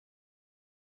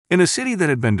In a city that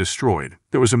had been destroyed,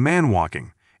 there was a man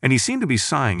walking, and he seemed to be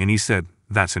sighing, and he said,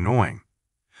 "That's annoying."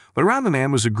 But around the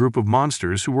man was a group of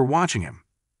monsters who were watching him.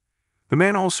 The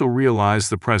man also realized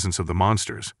the presence of the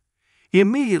monsters. He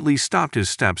immediately stopped his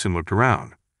steps and looked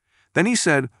around. Then he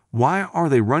said, "Why are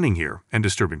they running here and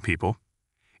disturbing people?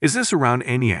 Is this around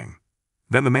Anyang?"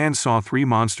 Then the man saw 3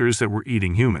 monsters that were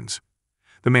eating humans.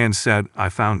 The man said, "I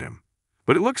found him.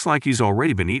 But it looks like he's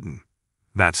already been eaten."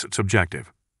 That's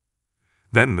subjective.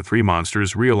 Then the 3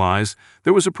 monsters realized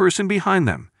there was a person behind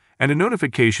them, and a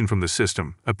notification from the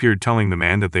system appeared telling the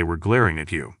man that they were glaring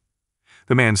at you.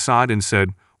 The man sighed and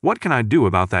said, "What can I do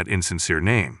about that insincere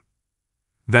name?"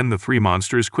 Then the 3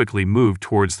 monsters quickly moved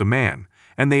towards the man,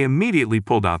 and they immediately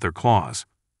pulled out their claws.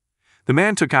 The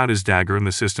man took out his dagger and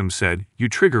the system said, "You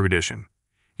trigger addition.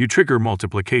 You trigger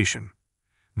multiplication."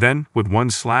 Then, with one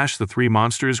slash, the 3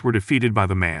 monsters were defeated by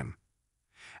the man.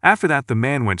 After that, the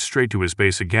man went straight to his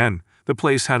base again. The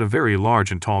place had a very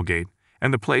large and tall gate,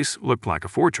 and the place looked like a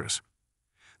fortress.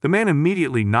 The man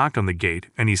immediately knocked on the gate,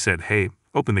 and he said, "Hey,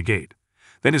 open the gate."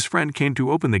 Then his friend came to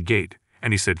open the gate,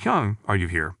 and he said, "Hyung, are you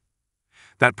here?"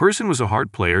 That person was a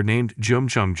hard player named Jum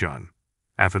Jung Jun.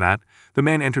 After that, the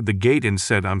man entered the gate and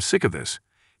said, "I'm sick of this.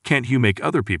 Can't you make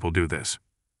other people do this?"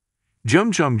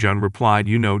 Jum Jung Jun replied,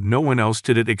 "No one else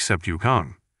did it except you,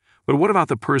 Hyung. But what about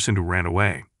the person who ran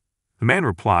away?" The man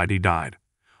replied, "He died.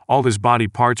 All his body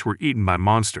parts were eaten by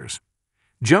monsters."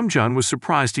 Jum Jun was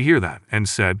surprised to hear that and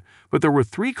said, "But there were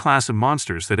 3 classes of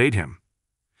monsters that ate him."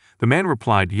 The man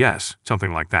replied, "Yes,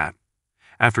 something like that."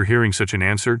 After hearing such an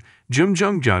answer, Jum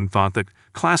Jung Jun thought that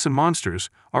class of monsters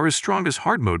are as strong as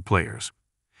hard mode players.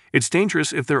 It's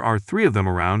dangerous if there are 3 of them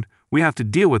around. We have to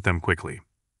deal with them quickly.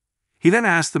 He then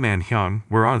asked the man, "Hyung,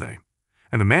 where are they?"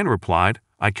 And the man replied,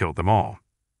 "I killed them all."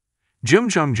 Jum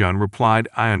Jung Jun replied,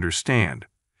 "I understand."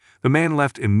 The man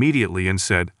left immediately and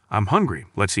said, "I'm hungry,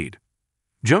 let's eat."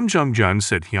 Jum Jung Jun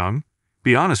said, "Hyung,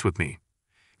 be honest with me.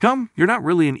 Come, you're not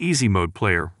really an easy mode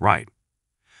player, right?"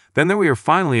 Then we are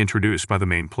finally introduced by the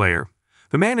main player.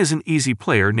 The man is an easy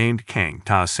player named Kang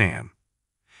Ta-san.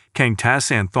 Kang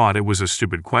Ta-san thought it was a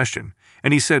stupid question,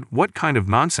 and he said, "What kind of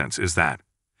nonsense is that?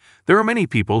 There are many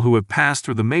people who have passed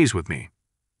through the maze with me.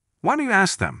 Why do you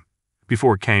ask them?"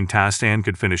 Before Kang Ta-san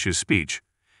could finish his speech,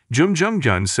 Jum Jung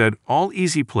Jun said, "All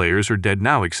easy players are dead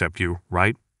now except you,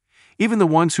 right? Even the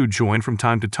ones who joined from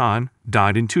time to time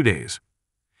died in 2 days."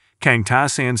 Kang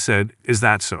Ta-san said, "Is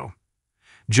that so?"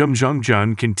 Jum Jung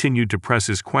Jun continued to press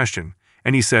his question,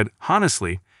 and he said,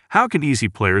 "Honestly, how can easy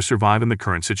players survive in the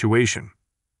current situation?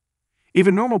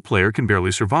 Even normal player can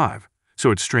barely survive,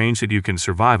 so it's strange that you can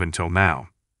survive until now.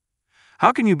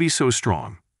 How can you be so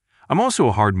strong? I'm also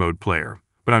a hard mode player,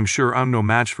 but I'm sure I'm no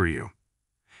match for you."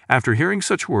 After hearing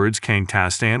such words, Kang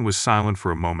Ta-san was silent for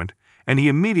a moment, and he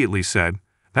immediately said,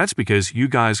 "That's because you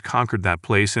guys conquered that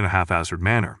place in a haphazard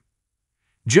manner."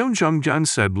 Jum Jung Jun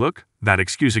said, "Look, that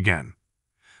excuse again."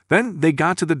 Then they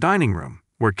got to the dining room,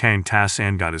 where Kang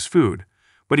Ta-san got his food,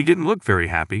 but he didn't look very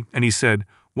happy, and he said,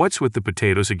 "What's with the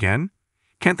potatoes again?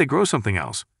 Can't they grow something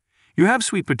else? You have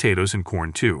sweet potatoes and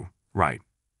corn too, right?"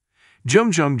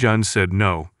 Jum Jung Jun said,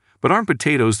 "No, but aren't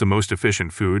potatoes the most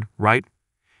efficient food, right?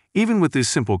 Even with this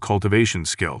simple cultivation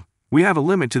skill, we have a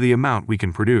limit to the amount we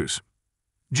can produce."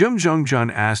 Jum Jung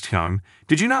Jun asked Hyung,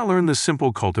 "Did you not learn the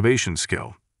simple cultivation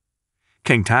skill?"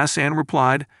 Kang Ta-san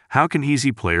replied, "How can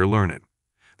easy player learn it?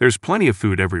 There's plenty of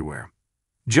food everywhere."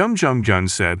 Jum Jung Jun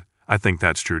said, "I think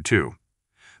that's true too."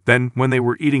 Then, when they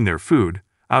were eating their food,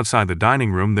 outside the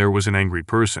dining room there was an angry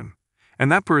person, and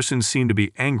that person seemed to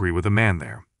be angry with a man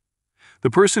there. The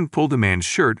person pulled the man's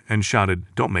shirt and shouted,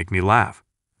 "Don't make me laugh.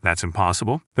 That's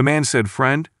impossible." The man said,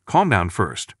 "Friend, calm down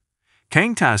first."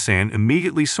 Kang Ta-san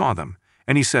immediately saw them,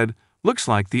 and he said, "Looks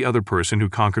like the other person who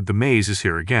conquered the maze is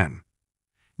here again."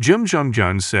 Jum Jung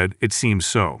Jun said, "It seems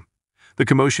so." The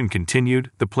commotion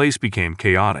continued, the place became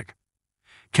chaotic.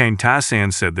 Kang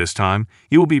Ta-san said this time,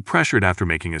 he will be pressured after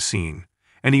making a scene,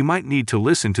 and he might need to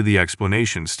listen to the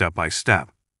explanation step by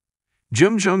step.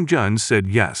 Jum Jung Jun said,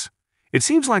 "Yes. It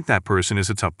seems like that person is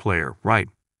a tough player, right?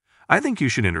 I think you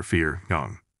should interfere,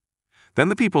 Hyung." Then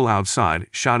the people outside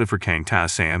shouted for Kang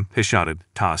Ta-san. They shouted,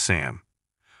 "Ta-san,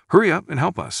 hurry up and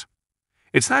help us.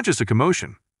 It's not just a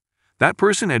commotion. That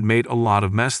person had made a lot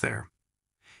of mess there."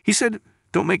 He said,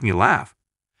 "Don't make me laugh.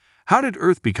 How did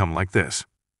Earth become like this?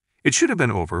 It should have been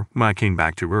over when I came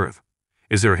back to Earth.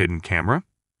 Is there a hidden camera?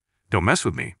 Don't mess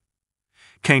with me."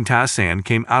 Kang Ta-san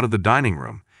came out of the dining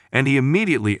room, and he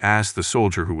immediately asked the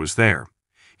soldier who was there.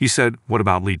 He said, "What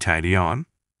about Li Taidian?"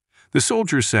 The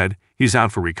soldier said, "He's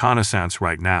out for reconnaissance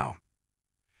right now."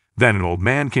 Then an old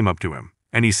man came up to him,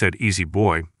 and he said, "Easy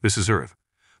boy, this is Earth.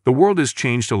 The world has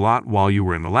changed a lot while you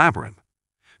were in the labyrinth.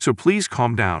 So please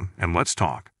calm down and let's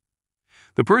talk."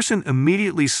 The person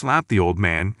immediately slapped the old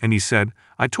man and he said,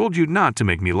 "I told you not to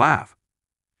make me laugh."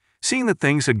 Seeing that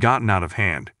things had gotten out of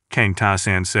hand, Kang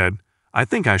Ta-san said, "I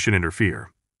think I should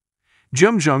interfere."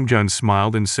 Jung Jung-jun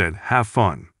smiled and said, "Have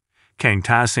fun." Kang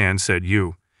Ta-san said,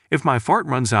 "If my fart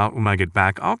runs out when I get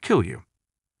back, I'll kill you."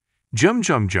 Jung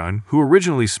Jung-jun, who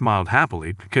originally smiled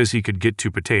happily because he could get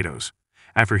 2 potatoes,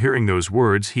 after hearing those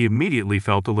words he immediately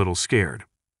felt a little scared.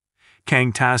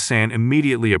 Kang Ta-san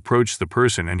immediately approached the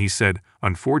person and he said,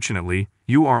 "Unfortunately,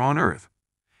 you are on Earth,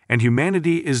 and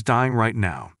humanity is dying right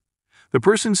now." The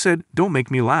person said, "Don't make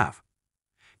me laugh."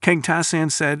 Kang Ta-san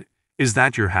said, "Is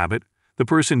that your habit?" The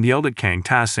person yelled at Kang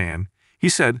Ta-san. He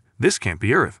said, "This can't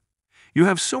be Earth. You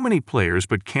have so many players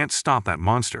but can't stop that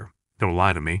monster. Don't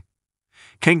lie to me."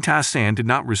 Kang Ta-san did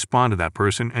not respond to that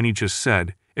person and he just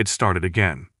said, "It started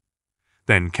again."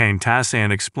 Then Kang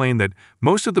Ta-san explained that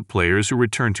most of the players who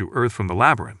return to Earth from the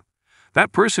labyrinth,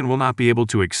 that person will not be able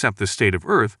to accept the state of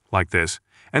Earth like this,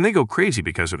 and they go crazy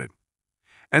because of it.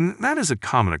 And that is a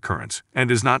common occurrence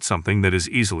and is not something that is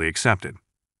easily accepted.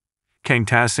 Kang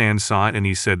Ta-san saw it and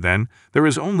he said, "Then there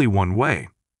is only one way."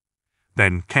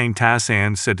 Then Kang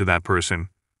Ta-san said to that person,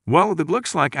 "Well, it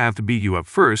looks like I have to beat you up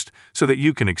first so that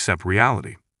you can accept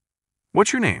reality.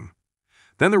 What's your name?"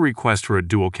 Then the request for a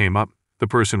duel came up. The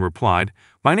person replied,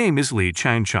 "My name is Lee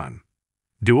Chang-chun."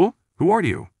 "Duel? Who are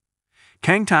you?"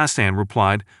 Kang Ta-san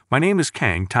replied, "My name is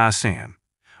Kang Ta-san."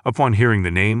 Upon hearing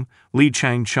the name, Lee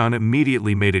Chang-chun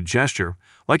immediately made a gesture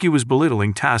like he was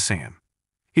belittling Ta-san.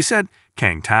 He said,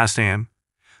 "Kang Ta-san,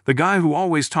 the guy who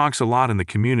always talks a lot in the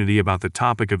community about the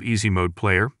topic of easy mode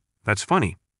player, that's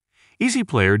funny. Easy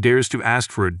player dares to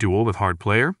ask for a duel with hard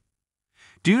player?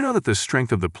 Do you know that the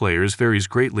strength of the players varies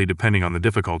greatly depending on the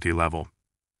difficulty level?"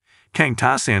 Kang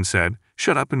Ta-san said,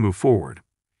 "Shut up and move forward.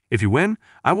 If you win,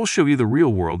 I will show you the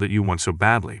real world that you want so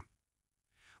badly."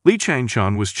 Lee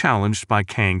Chang-chun was challenged by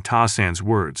Kang Ta-san's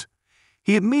words.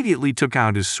 He immediately took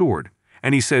out his sword,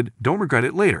 and he said, "Don't regret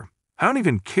it later. I don't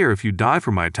even care if you die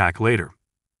from my attack later."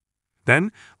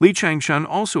 Then, Lee Chang-chun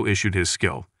also issued his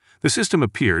skill. The system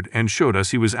appeared and showed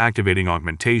us he was activating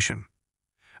augmentation,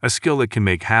 a skill that can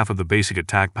make half of the basic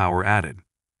attack power added.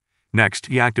 Next,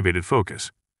 he activated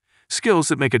focus, skills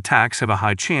that make attacks have a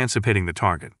high chance of hitting the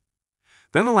target.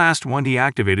 Then the last one, he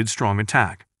activated strong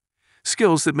attack,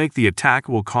 skills that make the attack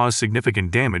will cause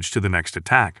significant damage to the next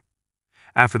attack.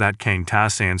 After that, Kang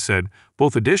Ta-san said,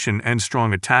 "Both addition and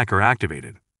strong attack are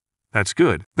activated. That's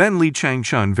good." Then Lee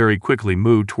Chang-chun very quickly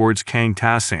moved towards Kang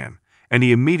Ta-san, and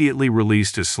he immediately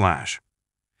released his slash.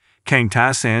 Kang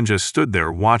Ta-san just stood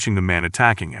there watching the man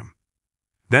attacking him.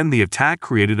 Then the attack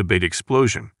created a big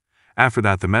explosion. After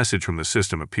that, the message from the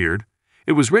system appeared.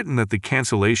 It was written that the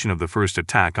cancellation of the first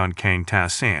attack on Kang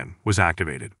Ta-san was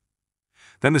activated.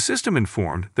 Then the system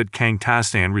informed that Kang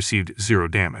Ta-san received 0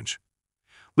 damage.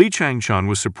 Lee Chang-chun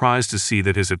was surprised to see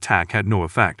that his attack had no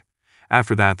effect.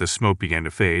 After that, the smoke began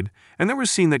to fade, and there was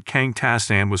seen that Kang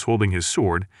Ta-san was holding his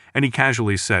sword, and he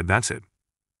casually said, "That's it."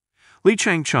 Lee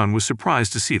Chang-chun was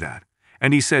surprised to see that,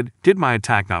 and he said, "Did my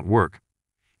attack not work?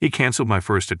 He canceled my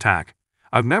first attack.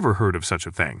 I've never heard of such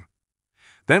a thing."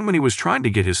 Then when he was trying to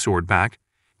get his sword back,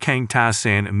 Kang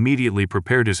Ta-san immediately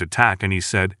prepared his attack and he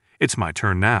said, "It's my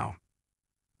turn now."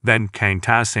 Then Kang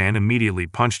Ta-san immediately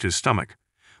punched his stomach,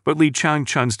 but Lee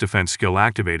Chang-chun's defense skill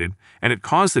activated and it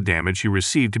caused the damage he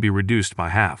received to be reduced by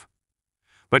half.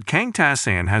 But Kang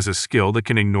Ta-san has a skill that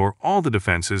can ignore all the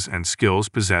defenses and skills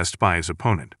possessed by his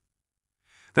opponent.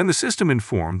 Then the system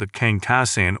informed that Kang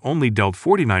Ta-san only dealt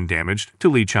 49 damage to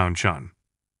Lee Chang-chun.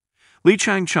 Lee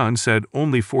Chang-chun said,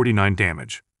 "Only 49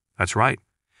 damage. That's right.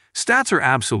 Stats are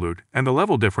absolute, and the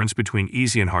level difference between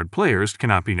easy and hard players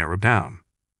cannot be narrowed down."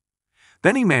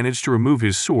 Then he managed to remove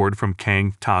his sword from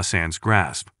Kang Ta-san's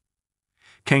grasp.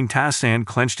 Kang Ta-san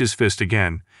clenched his fist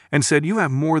again and said, "You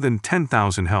have more than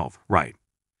 10,000 health, right?"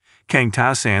 Kang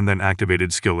Ta-san then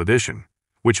activated skill addition,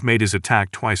 which made his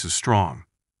attack twice as strong.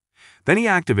 Then he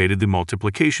activated the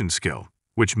multiplication skill,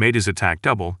 which made his attack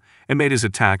double and made his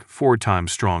attack 4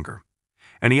 times stronger.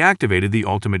 And he activated the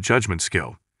ultimate judgment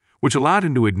skill, which allowed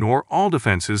him to ignore all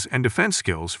defenses and defense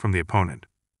skills from the opponent.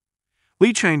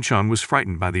 Lee Chang-chun was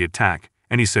frightened by the attack,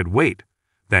 and he said, "Wait."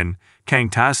 Then Kang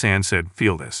Ta-san said,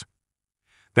 "Feel this."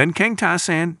 Then Kang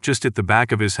Ta-san just hit the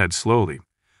back of his head slowly,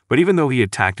 but even though he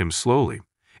attacked him slowly,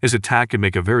 his attack could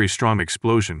make a very strong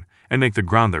explosion and make the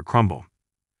ground there crumble.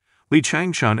 Lee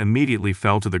Chang-chun immediately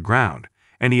fell to the ground,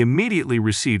 and he immediately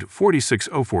received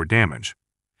 4604 damage.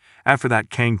 After that,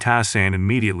 Kang Ta-san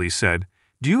immediately said,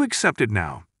 "Do you accept it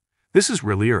now? This is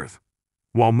really Earth."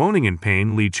 While moaning in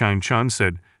pain, Lee Chang-chun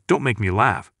said, "Don't make me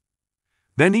laugh."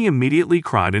 Then he immediately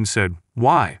cried and said,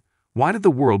 "Why? Why did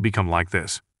the world become like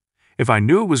this? If I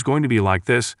knew it was going to be like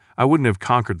this, I wouldn't have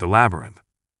conquered the labyrinth."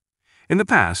 In the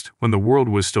past, when the world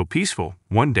was still peaceful,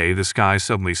 one day the sky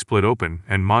suddenly split open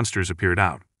and monsters appeared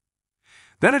out.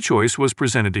 Then a choice was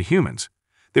presented to humans.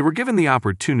 They were given the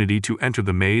opportunity to enter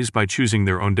the maze by choosing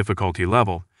their own difficulty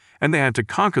level, and they had to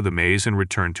conquer the maze and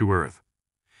return to Earth.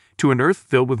 To an Earth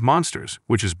filled with monsters,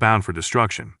 which is bound for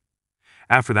destruction.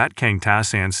 After that, King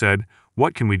Tassan said,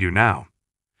 "What can we do now?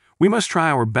 We must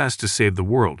try our best to save the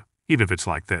world, even if it's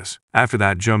like this." After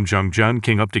that, Jung Jung Jun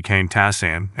came up to King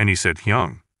Tassan and he said,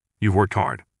 "Hyung, you've worked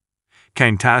hard."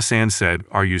 King Tassan said,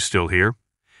 "Are you still here?"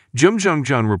 Jung Jung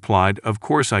Jun replied, "Of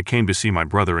course I came to see my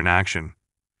brother in action."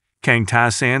 King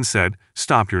Tassan said,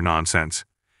 "Stop your nonsense."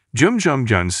 Jung Jung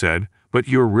Jun said, "But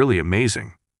you're really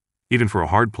amazing." Even for a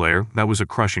hard player, that was a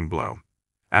crushing blow.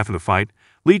 After the fight,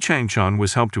 Li Changchun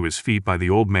was helped to his feet by the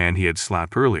old man he had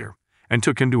slapped earlier, and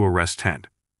took him to a rest tent.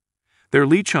 There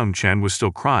Li Changchen was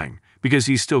still crying, because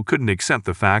he still couldn't accept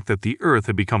the fact that the earth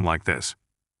had become like this.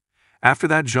 After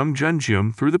that, Jung Jun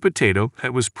Jun threw the potato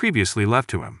that was previously left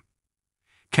to him.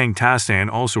 King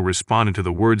Tassan also responded to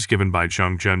the words given by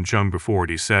Jung Jun Jun before it.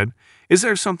 He said, "Is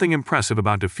there something impressive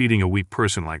about defeating a weak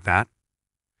person like that?"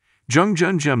 Jung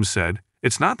Jun Jun said,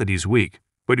 "It's not that he's weak,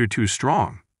 but you're too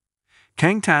strong."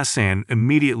 King Tassan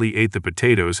immediately ate the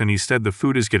potatoes and he said, "The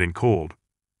food is getting cold.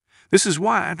 This is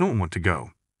why I don't want to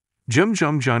go." Jung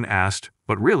Jun Jun asked,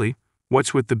 "But really,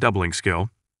 what's with the doubling skill?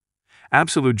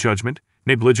 Absolute judgment,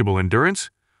 negligible endurance?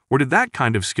 Where did that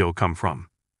kind of skill come from?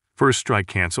 First strike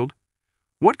cancelled?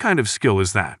 What kind of skill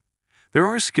is that? There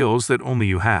are skills that only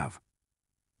you have.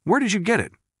 Where did you get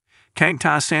it?" King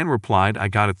Tassan replied, "I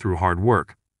got it through hard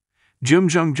work." Jung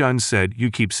Jung Jun said,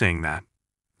 "You keep saying that."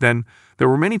 Then, there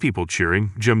were many people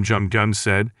cheering. Jung Jung Jun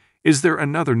said, "Is there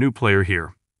another new player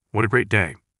here? What a great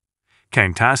day."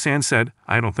 King Tassan said,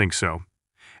 "I don't think so."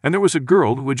 And there was a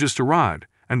girl who had just arrived,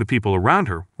 and the people around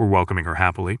her were welcoming her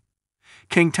happily.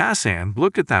 King Tassan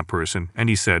looked at that person and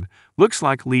he said, "Looks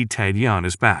like Li Tadian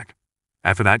is back."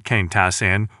 After that, King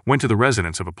Tassan went to the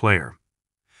residence of a player.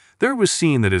 There it was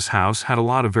seen that his house had a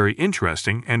lot of very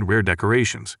interesting and rare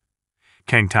decorations.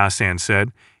 King Tassan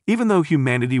said, "Even though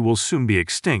humanity will soon be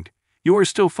extinct, you are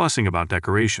still fussing about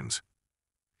decorations."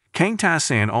 King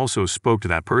Tassan also spoke to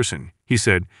that person. He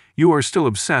said, "You are still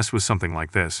obsessed with something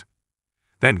like this."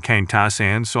 Then King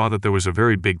Tassan saw that there was a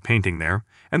very big painting there,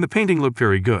 and the painting looked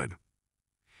very good.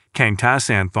 King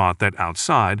Tassan thought that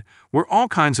outside, where all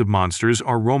kinds of monsters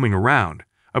are roaming around,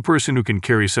 a person who can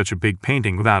carry such a big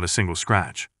painting without a single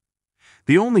scratch.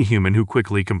 The only human who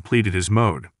quickly completed his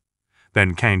mode.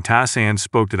 Then King Tassan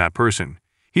spoke to that person.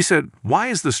 He said, "Why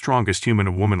is the strongest human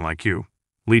a woman like you,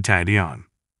 Li Tadian?"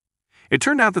 It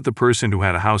turned out that the person who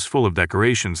had a house full of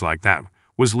decorations like that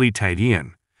was Li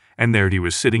Tadian, and there he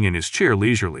was sitting in his chair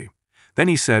leisurely. Then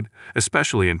he said,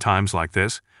 "Especially in times like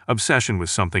this, obsession with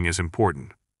something is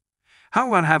important. How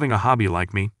about having a hobby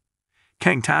like me?"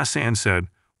 King Tassan said,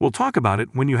 "We'll talk about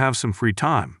it when you have some free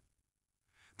time."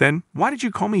 Then, "Why did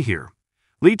you call me here?"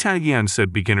 Li Tadian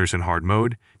said, "Beginners in hard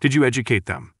mode, did you educate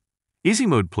them? Easy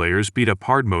mode players beat up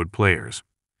hard mode players.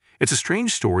 It's a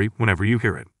strange story whenever you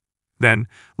hear it." Then,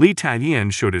 Li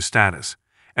Tadian showed his status,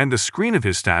 and the screen of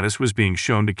his status was being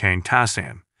shown to King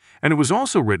Tassan, and it was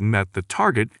also written that the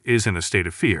target is in a state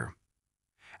of fear.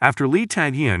 After Li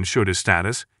Tadian showed his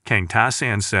status, King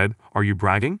Tassan said, "Are you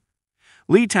bragging?"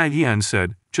 Li Tadian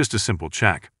said, "Just a simple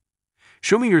check."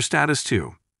 "Show me your status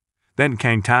too." Then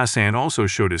King Tassan also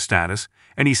showed his status,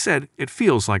 and he said, "It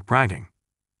feels like bragging."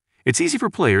 It's easy for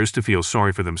players to feel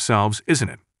sorry for themselves, isn't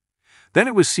it? Then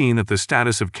it was seen that the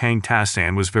status of King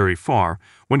Tassan was very far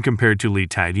when compared to Li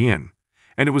Tadian,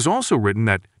 and it was also written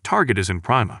that target is in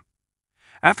Prima.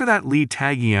 After that, Li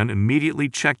Tadian immediately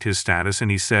checked his status and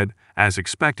he said, "As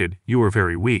expected, you are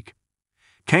very weak."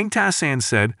 King Tassan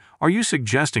said, "Are you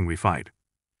suggesting we fight?"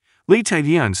 Li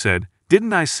Tadian said,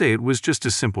 "Didn't I say it was just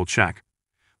a simple check?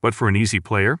 But for an easy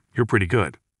player, you're pretty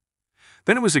good."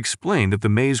 Then it was explained that the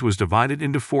maze was divided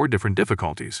into 4 different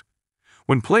difficulties.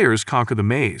 When players conquer the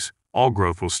maze, all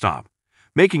growth will stop,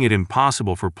 making it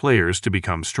impossible for players to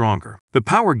become stronger. The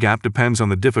power gap depends on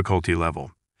the difficulty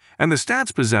level, and the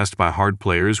stats possessed by hard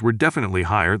players were definitely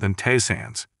higher than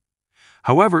Tassan's.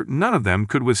 However, none of them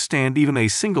could withstand even a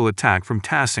single attack from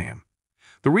Tassan.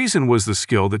 The reason was the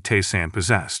skill that Tassan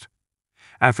possessed.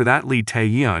 After that, Li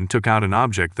Tadian took out an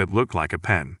object that looked like a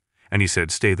pen, and he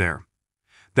said, "Stay there."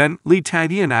 Then Li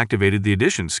Tadian activated the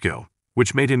addition skill,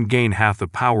 which made him gain half the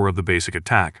power of the basic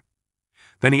attack.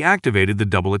 Then he activated the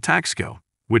double attack skill,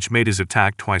 which made his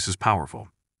attack twice as powerful.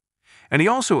 And he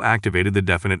also activated the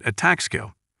definite attack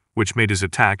skill, which made his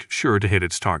attack sure to hit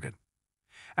its target.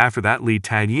 After that, Li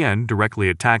Taiyan directly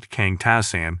attacked Kang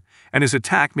Ta-san, and his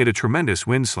attack made a tremendous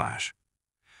wind slash.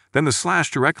 Then the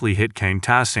slash directly hit Kang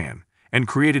Ta-san and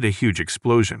created a huge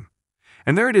explosion.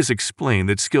 And there it is explained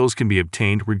that skills can be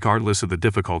obtained regardless of the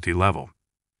difficulty level.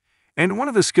 And one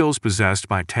of the skills possessed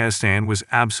by Ta-san was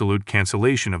absolute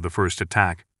cancellation of the first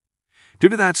attack. Due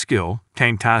to that skill,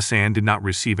 Kang Ta-san did not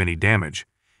receive any damage,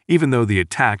 even though the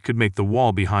attack could make the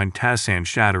wall behind Ta-san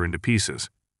shatter into pieces.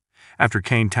 After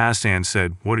Kang Ta-san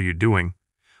said, "What are you doing?"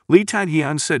 Li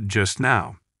Taiyan said, "Just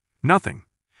now. Nothing.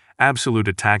 Absolute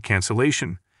attack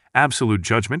cancellation, absolute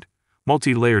judgment,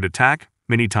 multi-layered attack,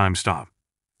 many times stop.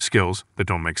 Skills that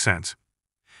don't make sense.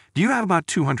 Do you have about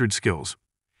 200 skills?"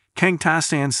 Kang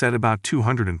Ta-san said about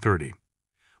 230.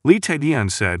 Li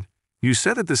Taiyan said, "You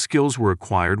said that the skills were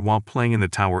acquired while playing in the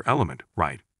tower element,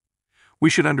 right?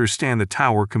 We should understand the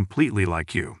tower completely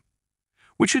like you.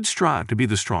 We should strive to be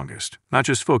the strongest, not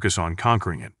just focus on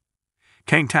conquering it."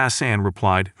 Kang Ta-san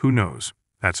replied, "Who knows?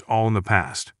 That's all in the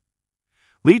past."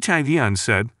 Li Taiyan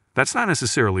said, "That's not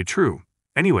necessarily true.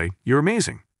 Anyway, you're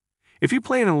amazing. If you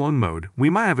play in alone mode, we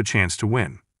might have a chance to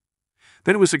win."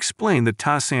 Then it was explained that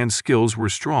Ta-san's skills were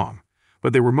strong,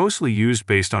 but they were mostly used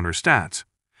based on her stats,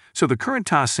 so the current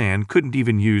Ta-san couldn't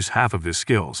even use half of his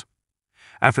skills.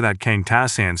 After that, Kang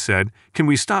Ta-san said, "Can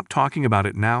we stop talking about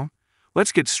it now?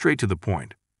 Let's get straight to the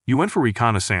point. You went for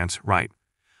reconnaissance, right?"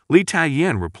 Li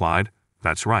Taiyan replied,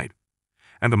 "That's right.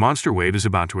 And the monster wave is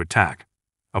about to attack."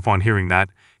 Upon hearing that,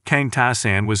 Kang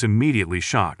Ta-san was immediately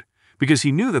shocked, because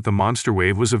he knew that the monster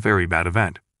wave was a very bad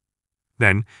event.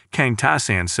 Then Kang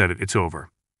Ta-san said, "It's over."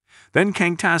 Then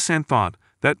Kang Ta-san thought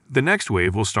that the next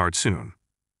wave will start soon.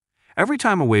 Every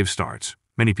time a wave starts,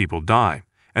 many people die,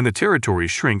 and the territory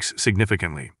shrinks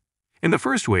significantly. In the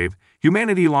first wave,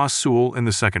 humanity lost Seoul. In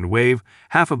the second wave,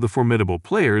 half of the formidable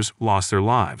players lost their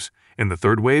lives. In the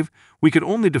third wave, we could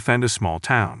only defend a small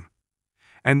town.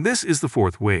 And this is the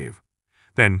fourth wave.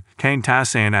 Then Kang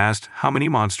Ta-san asked, "How many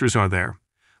monsters are there?"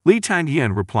 Li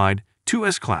Taiyan replied, "2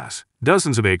 S-class,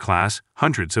 dozens of A-class,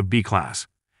 hundreds of B-class,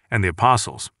 and the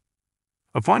apostles."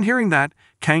 Upon hearing that,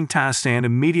 Kang Ta-san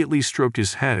immediately stroked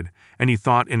his head, and he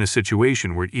thought, in a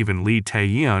situation where even Li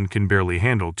Taiyan can barely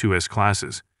handle 2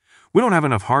 S-classes, we don't have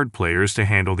enough hard players to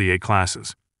handle the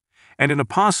A-classes. And an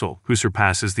apostle who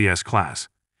surpasses the S-class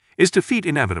is defeat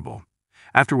inevitable.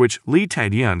 After which Li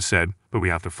Taiyan said, "But we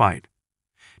have to fight.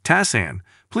 Ta-san,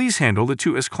 please handle the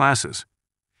 2 S-classes."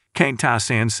 Kang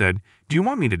Ta-san said, "Do you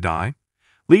want me to die?"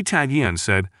 Li Taiyan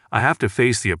said, "I have to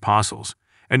face the apostles,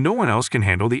 and no one else can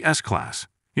handle the S-class.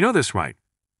 You know this, right?"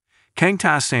 Kang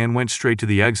Ta-san went straight to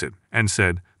the exit and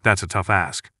said, "That's a tough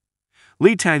ask."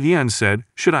 Li Taiyan said,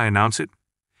 "Should I announce it?"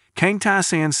 Kang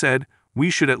Ta-san said, "We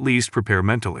should at least prepare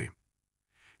mentally."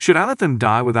 "Should I let them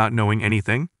die without knowing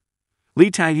anything?" Li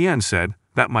Taiyan said,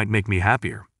 "That might make me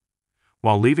happier."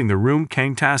 While leaving the room,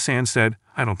 Kang Ta-san said,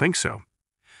 "I don't think so."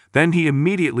 Then he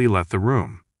immediately left the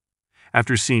room.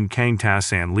 After seeing Kang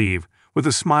Ta-san leave, with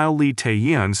a smile, Li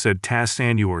Taiyan said,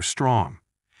 "Ta-san, you are strong.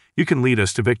 You can lead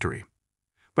us to victory."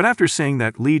 But after saying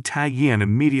that, Li Taiyan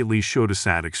immediately showed a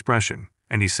sad expression,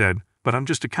 and he said, "But I'm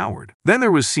just a coward." Then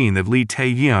there was seen that Li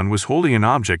Taiyan was holding an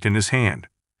object in his hand.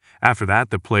 After that,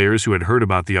 the players who had heard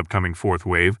about the upcoming fourth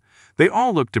wave, they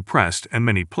all looked depressed, and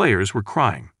many players were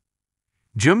crying.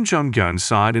 Jung Jung-gun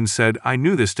sighed and said, "I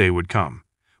knew this day would come,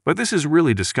 but this is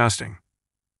really disgusting."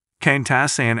 Kang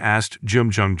Ta-san asked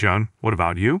Jung Jung-gun, "What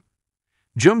about you?"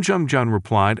 Jung Jung-gun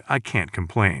replied, "I can't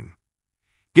complain.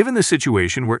 Given the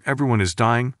situation where everyone is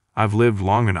dying, I've lived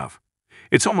long enough.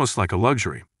 It's almost like a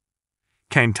luxury."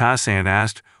 Kang Ta-san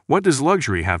asked, "What does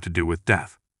luxury have to do with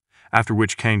death?" After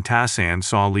which Kang Ta-san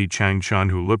saw Li Chang-chun,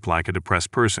 who looked like a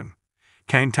depressed person.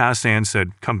 Kang Ta-san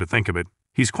said, "Come to think of it,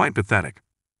 he's quite pathetic."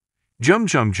 Jung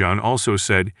Jung-gun also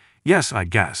said, "Yes, I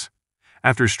guess.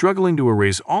 After struggling to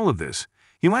erase all of this,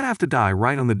 he might have to die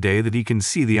right on the day that he can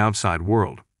see the outside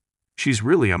world. She's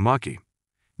really unlucky."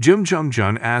 Jung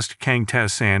Jung-gun asked Kang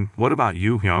Ta-san, "What about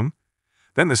you, Hyung?"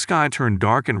 Then the sky turned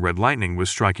dark and red lightning was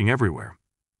striking everywhere.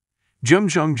 Jung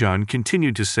Jung-gun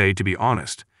continued to say, "To be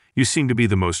honest, you seem to be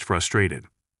the most frustrated.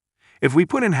 If we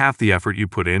put in half the effort you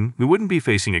put in, we wouldn't be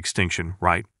facing extinction,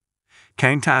 right?"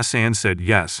 Kang Ta-san said,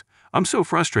 "Yes, I'm so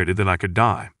frustrated that I could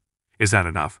die. Is that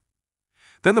enough?"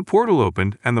 Then the portal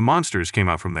opened and the monsters came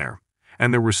out from there,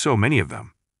 and there were so many of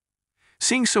them.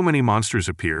 Seeing so many monsters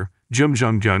appear, Jung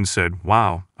Jung-gun said,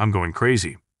 "Wow, I'm going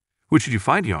crazy. Who should you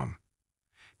fight, Young?"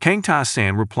 Kang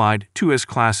Ta-san replied, 2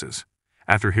 S-classes.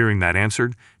 After hearing that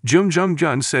answer, Jung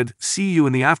Jung-gun said, "See you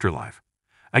in the afterlife.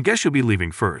 I guess you'll be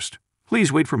leaving first.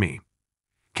 Please wait for me."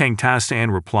 Kang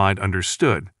Ta-san replied,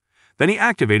 "Understood." Then he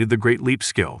activated the Great Leap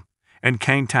skill, and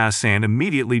Kang Ta-san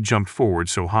immediately jumped forward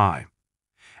so high.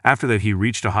 After that he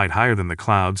reached a height higher than the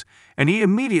clouds, and he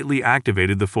immediately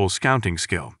activated the full scouting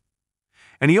skill.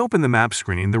 And he opened the map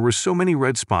screen. There were so many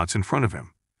red spots in front of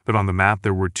him, but on the map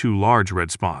there were 2 large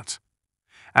red spots.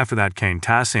 After that Kang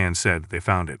Ta-san said they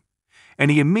found it,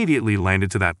 and he immediately landed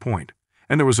to that point,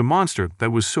 and there was a monster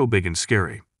that was so big and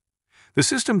scary. The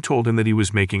system told him that he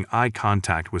was making eye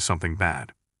contact with something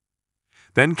bad.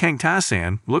 Then Kang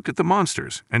Ta-san looked at the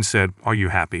monsters and said, "Are you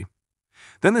happy?"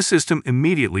 Then the system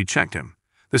immediately checked him.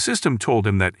 The system told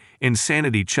him that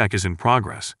insanity check is in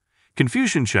progress,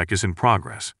 confusion check is in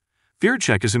progress, fear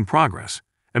check is in progress,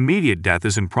 immediate death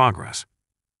is in progress.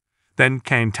 Then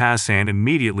Kang Ta-san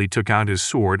immediately took out his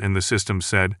sword and the system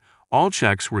said, "All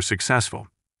checks were successful.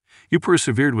 You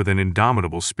persevered with an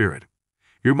indomitable spirit.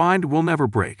 Your mind will never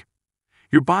break.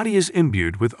 Your body is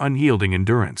imbued with unyielding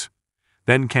endurance."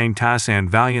 Then Kang Ta-san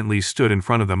valiantly stood in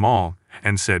front of them all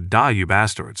and said, "Die, you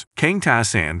bastards." Kang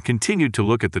Ta-san continued to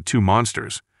look at the 2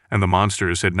 monsters, and the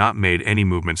monsters had not made any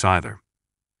movements either.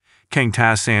 Kang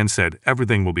Ta-san said,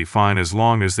 "Everything will be fine as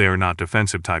long as they are not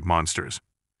defensive-type monsters."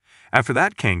 After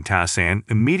that, Kang Ta-san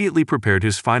immediately prepared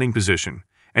his fighting position,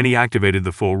 and he activated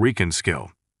the full Recon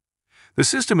skill. The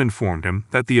system informed him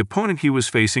that the opponent he was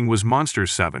facing was Monster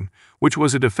 7, which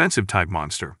was a defensive-type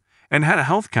monster, and had a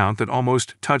health count that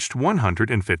almost touched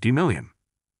 150 million.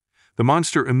 The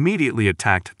monster immediately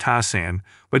attacked Ta-san,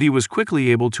 but he was quickly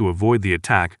able to avoid the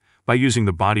attack by using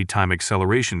the body time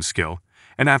acceleration skill,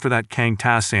 and after that Kang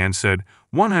Ta-san said,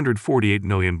 148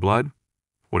 million blood?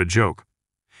 What a joke.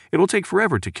 It will take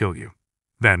forever to kill you.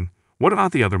 Then, what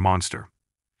about the other monster?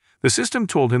 The system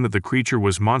told him that the creature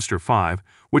was Monster 5,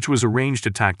 which was a ranged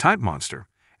attack type monster,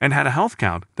 and had a health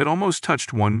count that almost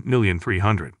touched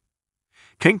 1,300,000.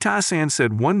 Kang Ta-san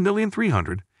said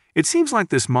 1,300,000. It seems like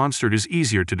this monster is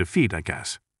easier to defeat, I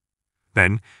guess.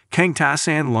 Then, Kang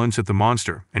Ta-san lunged at the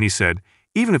monster, and he said,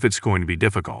 "Even if it's going to be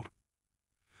difficult."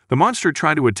 The monster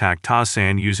tried to attack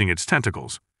Ta-san using its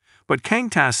tentacles, but Kang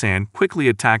Ta-san quickly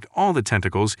attacked all the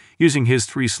tentacles using his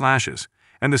 3 slashes,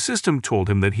 and the system told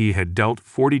him that he had dealt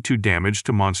 42 damage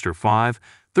to Monster 5,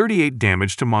 38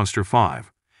 damage to Monster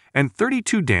 5, and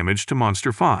 32 damage to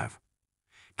Monster 5.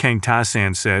 Kang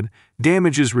Ta-san said,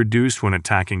 "Damage is reduced when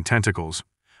attacking tentacles.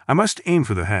 I must aim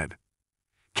for the head."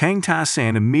 Kang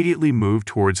Ta-san immediately moved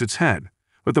towards its head,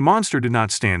 but the monster did not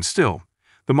stand still.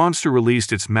 The monster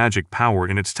released its magic power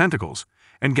in its tentacles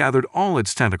and gathered all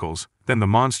its tentacles. Then the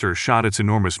monster shot its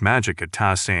enormous magic at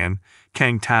Ta-san.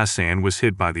 Kang Ta-san was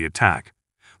hit by the attack,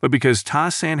 but because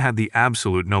Ta-san had the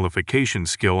absolute nullification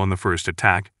skill on the first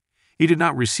attack, he did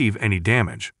not receive any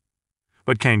damage.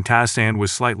 But Kang Ta-san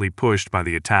was slightly pushed by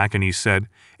the attack and he said,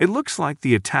 "It looks like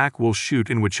the attack will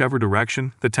shoot in whichever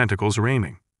direction the tentacles are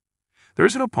aiming. There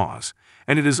isn't a pause,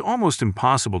 and it is almost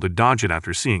impossible to dodge it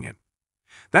after seeing it.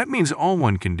 That means all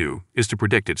one can do is to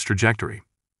predict its trajectory."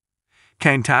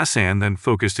 Kang Ta-san then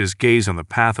focused his gaze on the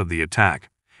path of the attack,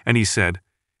 and he said,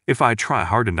 "If I try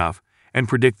hard enough and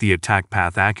predict the attack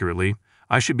path accurately,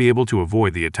 I should be able to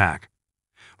avoid the attack.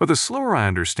 But the slower I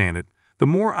understand it, the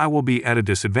more I will be at a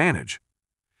disadvantage."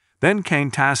 Then Kang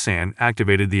Ta-san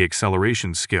activated the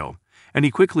acceleration skill, and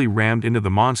he quickly rammed into the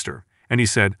monster, and he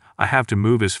said, "I have to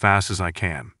move as fast as I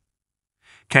can."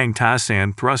 Kang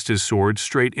Ta-san thrust his sword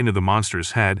straight into the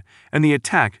monster's head, and the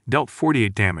attack dealt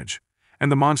 48 damage,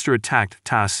 and the monster attacked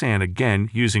Ta-san again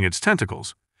using its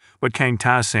tentacles, but Kang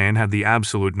Ta-san had the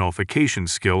absolute nullification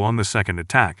skill on the second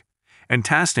attack, and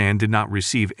Ta-san did not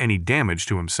receive any damage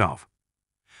to himself.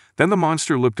 Then the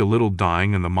monster looked a little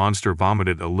dying and the monster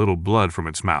vomited a little blood from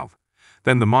its mouth.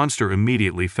 Then the monster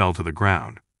immediately fell to the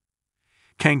ground.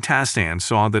 Kang Ta-san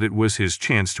saw that it was his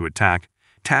chance to attack.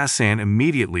 Ta-san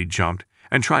immediately jumped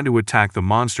and tried to attack the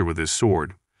monster with his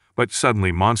sword, but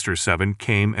suddenly Monster 7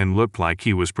 came and looked like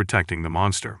he was protecting the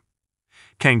monster.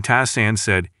 Kang Ta-san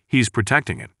said, "He's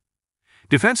protecting it."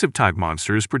 Defensive-type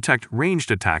monsters protect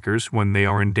ranged attackers when they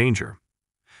are in danger.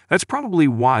 That's probably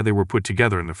why they were put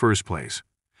together in the first place.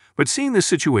 But seeing this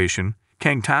situation,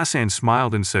 Kang Ta-san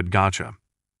smiled and said, "Gotcha."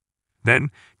 Then,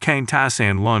 Kang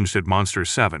Ta-san lunged at Monster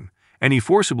 7, and he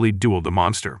forcibly dueled the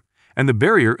monster, and the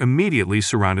barrier immediately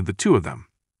surrounded the 2 of them.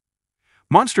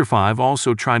 Monster 5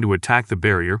 also tried to attack the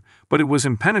barrier, but it was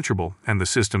impenetrable, and the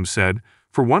system said,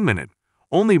 "For 1 minute,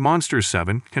 only Monster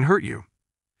 7 can hurt you."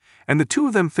 And the 2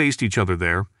 of them faced each other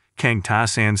there. Kang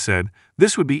Ta-san said,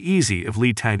 "This would be easy if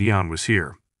Li Tadian was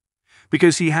here,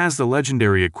 because he has the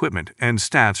legendary equipment and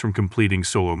stats from completing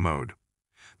solo mode."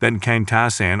 Then Kang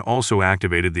Ta-san also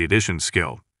activated the addition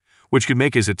skill, which could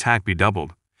make his attack be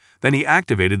doubled. Then he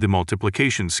activated the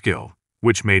multiplication skill,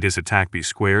 which made his attack be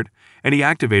squared, and he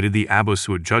activated the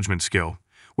absolute judgment skill,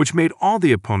 which made all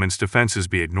the opponent's defenses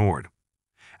be ignored.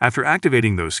 After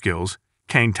activating those skills,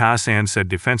 Kang Ta-san said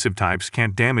defensive types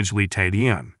can't damage Li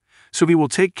Tai-dian, so he will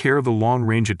take care of the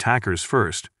long-range attackers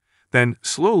first, then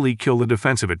slowly kill the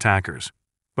defensive attackers.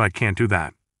 But I can't do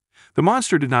that. The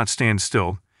monster did not stand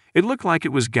still. It looked like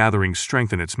it was gathering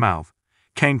strength in its mouth.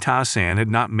 Kang Ta-san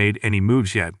had not made any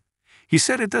moves yet. He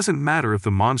said it doesn't matter if the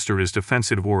monster is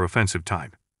defensive or offensive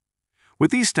type.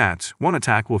 With these stats, one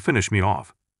attack will finish me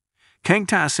off. Kang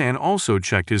Ta-san also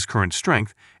checked his current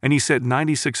strength, and he said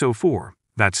 9604.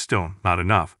 That's still not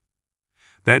enough.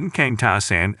 Then Kang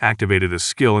Ta-san activated a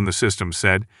skill and the system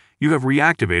said, "You have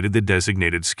reactivated the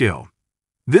designated skill.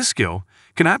 This skill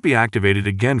cannot be activated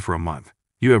again for a month.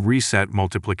 You have reset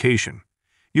multiplication.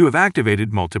 You have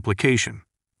activated multiplication.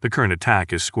 The current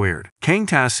attack is squared." Kang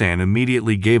Ta-san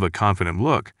immediately gave a confident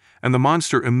look, and the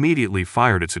monster immediately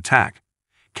fired its attack.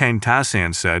 Kang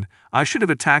Ta-san said, "I should have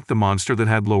attacked the monster that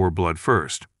had lower blood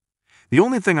first. The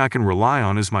only thing I can rely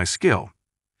on is my skill."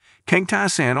 Kang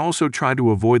Ta-san also tried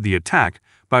to avoid the attack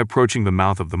by approaching the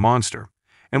mouth of the monster,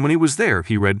 and when he was there,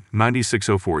 he read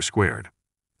 9604 squared.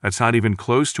 That's not even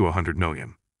close to 100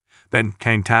 million. Then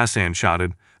Kang Ta-san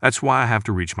shouted, "That's why I have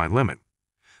to reach my limit."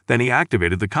 Then he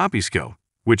activated the copy skill,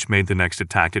 which made the next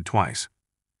attack hit twice.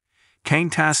 Kang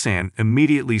Ta-san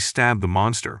immediately stabbed the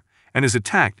monster, and his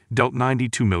attack dealt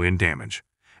 92 million damage.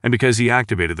 And because he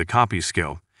activated the copy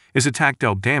skill, his attack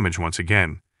dealt damage once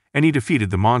again, and he defeated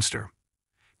the monster.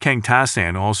 Kang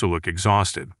Ta-san also looked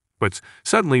exhausted, but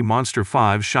suddenly Monster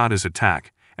 5 shot his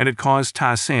attack, and it caused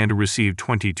Ta-san to receive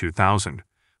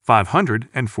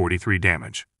 22,543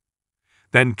 damage.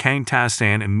 Then Kang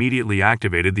Ta-san immediately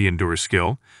activated the Endure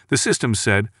skill. The system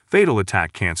said, "Fatal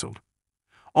attack cancelled.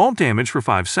 All damage for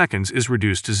 5 seconds is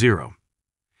reduced to 0.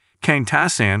 Kang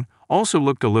Ta-san also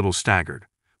looked a little staggered,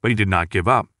 but he did not give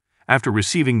up. After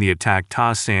receiving the attack,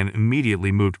 Ta-san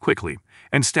immediately moved quickly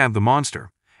and stabbed the monster,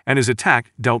 and his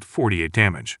attack dealt 48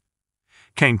 damage.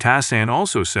 Kang Ta-san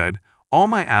also said, "All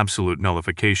my absolute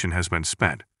nullification has been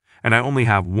spent, and I only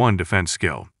have one defense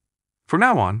skill. From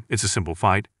now on, it's a simple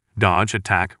fight, dodge,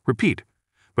 attack, repeat.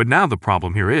 But now the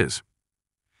problem here is..."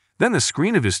 Then the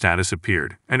screen of his status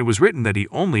appeared, and it was written that he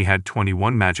only had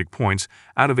 21 magic points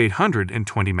out of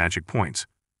 820 magic points.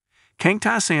 Kang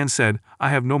Ta-san said, "I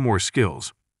have no more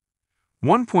skills.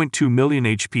 1.2 million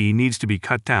HP needs to be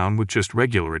cut down with just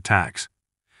regular attacks.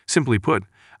 Simply put,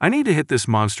 I need to hit this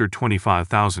monster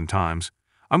 25,000 times.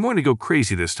 I'm going to go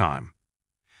crazy this time."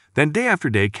 Then day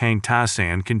after day, Kang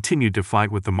Ta-san continued to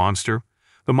fight with the monster.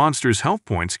 The monster's health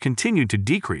points continued to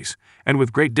decrease, and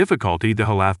with great difficulty the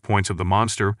health points of the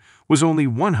monster was only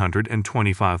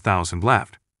 125,000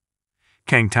 left.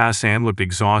 Kang Ta-san looked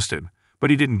exhausted,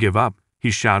 but he didn't give up. He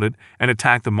shouted and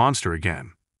attacked the monster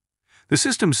again. The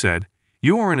system said,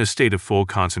 "You are in a state of full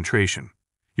concentration.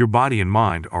 Your body and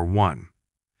mind are one.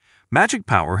 Magic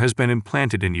power has been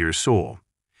implanted into your soul.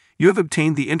 You have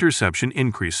obtained the Interception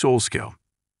Increase Soul skill.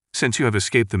 Since you have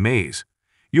escaped the maze,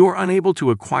 you are unable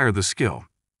to acquire the skill.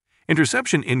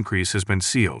 Interception Increase has been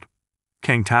sealed."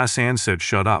 Kang Ta-san said,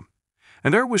 "Shut up."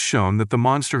 And there was shown that the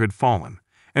monster had fallen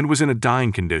and was in a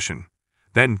dying condition.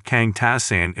 Then Kang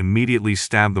Ta-san immediately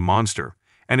stabbed the monster,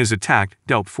 and his attack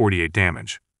dealt 48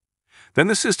 damage. Then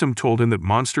the system told him that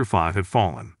Monster 5 had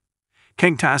fallen.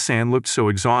 Kang Ta-san looked so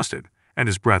exhausted, and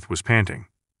his breath was panting.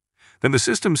 Then the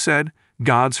system said,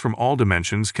 "Gods from all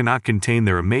dimensions cannot contain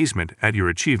their amazement at your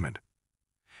achievement."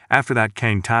 After that,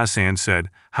 Kang Ta-san said,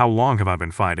 "How long have I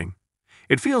been fighting?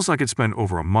 It feels like it's been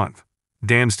over a month.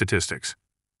 Damn statistics."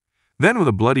 Then with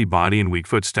a bloody body and weak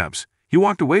footsteps, he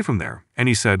walked away from there, and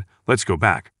he said, "Let's go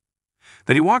back."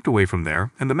 Then he walked away from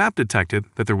there, and the map detected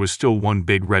that there was still one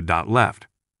big red dot left.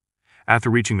 After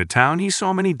reaching the town, he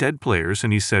saw many dead players,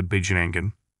 and he said,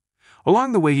 "Beijinangan."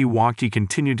 Along the way he walked, he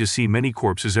continued to see many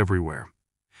corpses everywhere.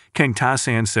 Kang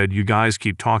Ta-san said, "You guys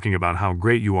keep talking about how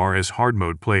great you are as hard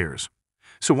mode players.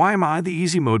 So why am I, the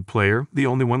easy mode player, the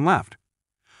only one left?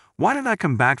 Why did I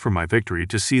come back from my victory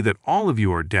to see that all of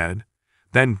you are dead?"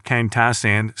 Then Kang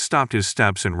Ta-san stopped his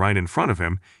steps, and right in front of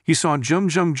him, he saw Jum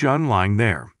Jum Jun lying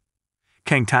there.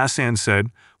 Kang Ta-san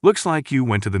said, "Looks like you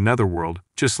went to the netherworld,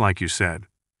 just like you said."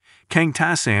 Kang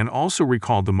Ta-san also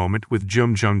recalled the moment with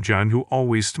Jum Jum Jun, who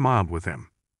always smiled with him.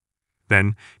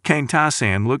 Then Kang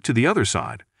Ta-san looked to the other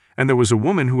side, and there was a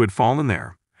woman who had fallen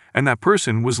there, and that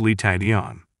person was Li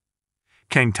Tai-dian.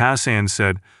 Kang Ta-san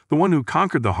said, "The one who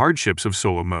conquered the hardships of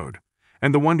solo mode,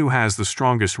 and the one who has the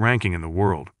strongest ranking in the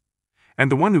world. And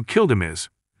the one who killed him is..."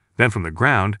 Then from the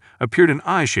ground appeared an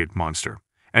eye-shaped monster,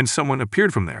 and someone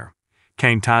appeared from there.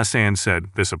 Kang Ta-san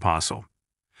said, "This apostle."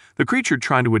 The creature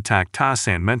tried to attack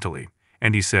Ta-san mentally,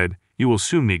 and he said, "You will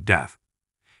soon meet death."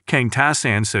 Kang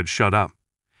Ta-san said, "Shut up.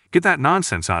 Get that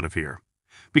nonsense out of here."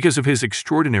 Because of his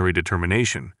extraordinary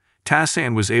determination,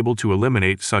 Ta-san was able to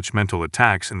eliminate such mental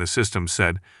attacks, and the system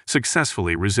said,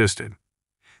 successfully resisted.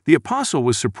 The apostle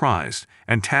was surprised,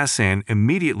 and Ta-san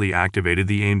immediately activated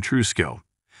the aim true skill.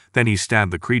 Then he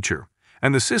stabbed the creature,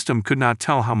 and the system could not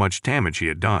tell how much damage he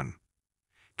had done.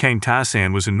 Kang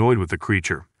Ta-san was annoyed with the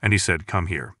creature, and he said, "Come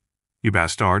here, you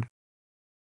bastard."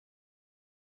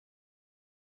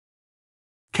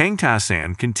 Kang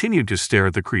Ta-san continued to stare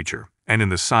at the creature, and in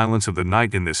the silence of the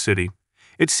night in this city,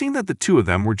 it seemed that the two of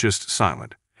them were just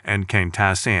silent, and Kang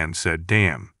Ta-san said,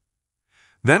 "Damn."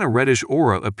 Then a reddish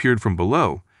aura appeared from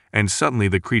below, and suddenly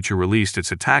the creature released its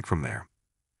attack from there.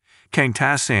 Kang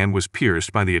Ta-san was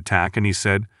pierced by the attack, and he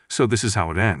said, "So this is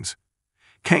how it ends."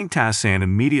 Kang Ta-san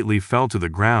immediately fell to the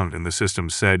ground, and the system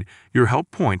said, "Your help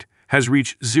point has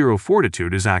reached 0.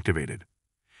 Fortitude is activated.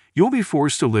 You'll be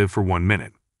forced to live for 1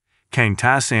 minute." Kang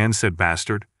Ta-san said,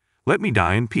 "Bastard, let me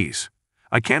die in peace.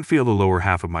 I can't feel the lower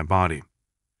half of my body.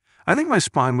 I think my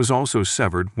spine was also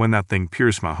severed when that thing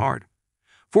pierced my heart.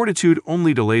 Fortitude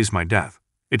only delays my death.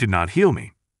 It did not heal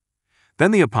me."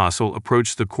 Then the apostle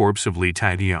approached the corpse of Li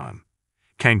Taidian.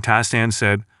 Kang Ta-san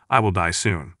said, "I will die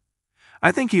soon.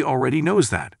 I think he already knows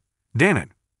that. Damn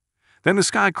it." Then the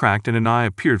sky cracked and an eye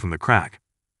appeared from the crack.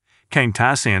 Kang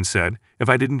Ta-san said, "If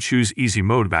I didn't choose easy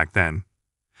mode back then."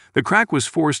 The crack was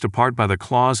forced apart by the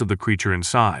claws of the creature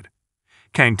inside.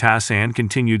 Kang Ta-san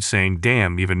continued saying,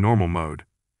 "Damn, even normal mode."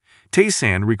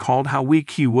 Tae-san recalled how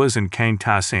weak he was, and Kang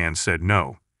Ta-san said,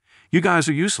 "No. You guys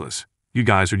are useless. You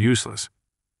guys are useless."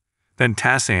 Then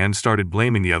Ta-san started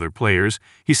blaming the other players.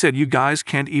 He said, "You guys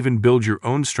can't even build your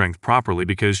own strength properly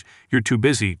because you're too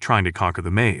busy trying to conquer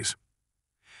the maze.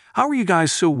 How are you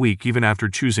guys so weak even after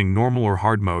choosing normal or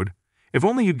hard mode? If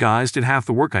only you guys did half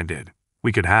the work I did,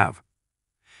 we could have."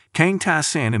 Kang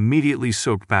Ta-san immediately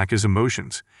soaked back his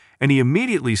emotions, and he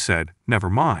immediately said, "Never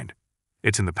mind.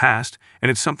 It's in the past, and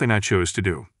it's something I chose to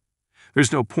do.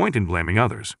 There's no point in blaming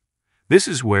others. This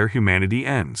is where humanity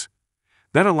ends."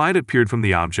 Then a light appeared from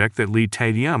the object that Li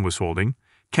Taidian was holding.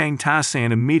 Kang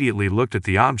Ta-san immediately looked at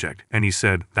the object, and he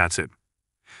said, "That's it.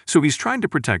 So he's trying to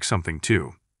protect something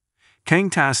too." Kang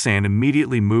Ta-san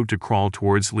immediately moved to crawl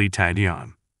towards Li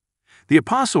Taidian. The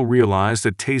apostle realized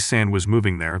that Tae-san was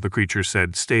moving there. The creature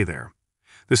said, "Stay there."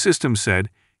 The system said,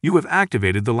 "You have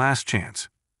activated the last chance.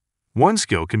 One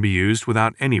skill can be used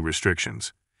without any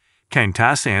restrictions." Kang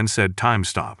Ta-san said, "Time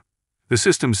stop." The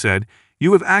system said,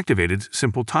 "You have activated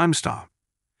simple time stop.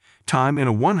 Time in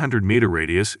a 100-meter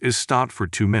radius is stopped for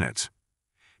 2 minutes."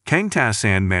 Kang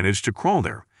Ta-san managed to crawl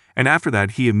there, and after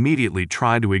that he immediately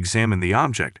tried to examine the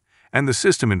object, and the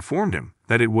system informed him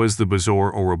that it was the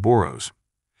Bezoar Ouroboros.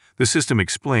 The system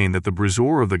explained that the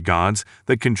Bezoar of the gods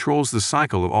that controls the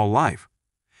cycle of all life.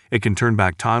 It can turn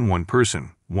back time one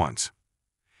person, once.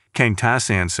 Kang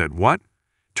Ta-san said, "What?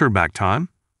 Turn back time?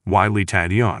 Why Li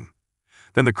Taidian?"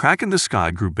 Then the crack in the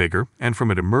sky grew bigger, and from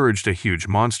it emerged a huge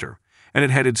monster, and it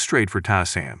headed straight for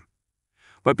Ta-san.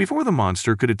 But before the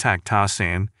monster could attack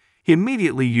Ta-san, he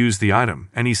immediately used the item,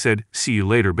 and he said, "See you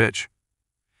later, bitch."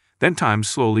 Then time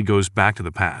slowly goes back to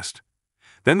the past.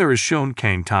 Then there is shown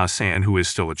Kang Ta-san, who is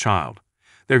still a child.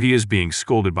 There he is being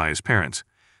scolded by his parents.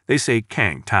 They say,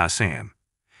 "Kang Ta-san,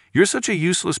 you're such a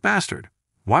useless bastard.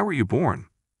 Why were you born?"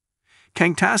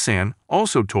 Kang Ta-san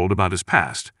also told about his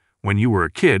past. "When you were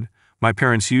a kid, my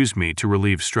parents used me to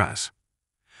relieve stress.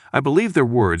 I believed their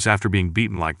words after being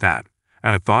beaten like that,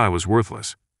 and I thought I was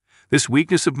worthless. This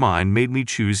weakness of mine made me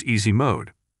choose easy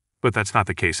mode. But that's not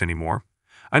the case anymore.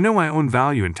 I know my own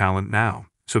value and talent now,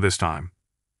 so this time."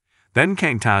 Then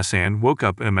Kang Ta-san woke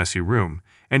up in a messy room,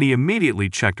 and he immediately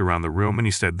checked around the room, and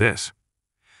he said this.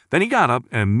 Then he got up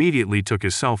and immediately took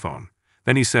his cell phone.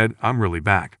 Then he said, "I'm really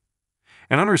back."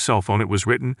 And on her cell phone it was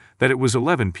written that it was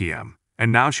 11 p.m.,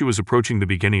 and now she was approaching the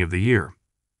beginning of the year.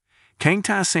 Kang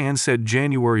Ta-san said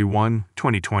January 1,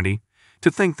 2020, to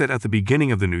think that at the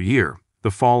beginning of the new year, the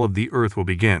fall of the earth will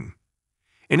begin.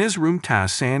 In his room,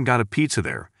 Ta-san got a pizza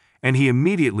there, and he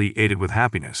immediately ate it with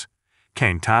happiness.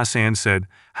 Kang Ta-san said,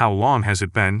 "How long has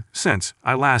it been since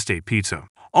I last ate pizza?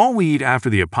 All we eat after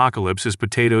the apocalypse is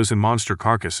potatoes and monster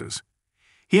carcasses."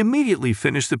 He immediately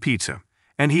finished the pizza,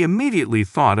 and he immediately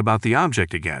thought about the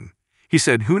object again. He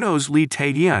said, "Who knows, Li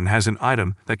Taidian has an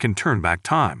item that can turn back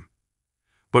time.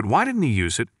 But why didn't he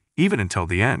use it, even until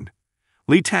the end?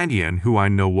 Li Taidian, who I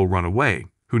know will run away,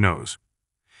 who knows?"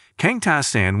 Kang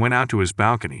Ta-san went out to his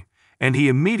balcony, and he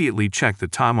immediately checked the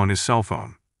time on his cell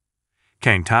phone.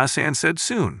 Kang Ta-san said,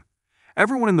 "Soon.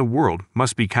 Everyone in the world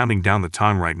must be counting down the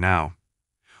time right now.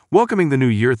 Welcoming the new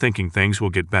year thinking things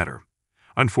will get better.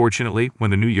 Unfortunately,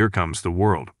 when the new year comes, the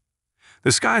world.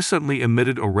 The sky suddenly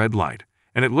emitted a red light,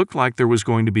 and it looked like there was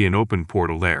going to be an open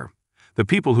portal there. The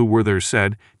people who were there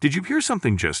said, "Did you hear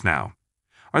something just now?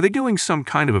 Are they doing some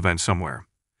kind of event somewhere?"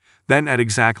 Then at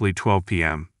exactly 12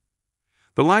 p.m.,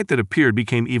 the light that appeared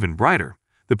became even brighter.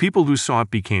 The people who saw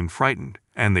it became frightened,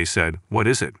 and they said, "What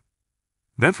is it?"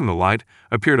 Then from the light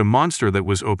appeared a monster that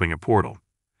was opening a portal.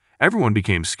 Everyone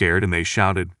became scared and they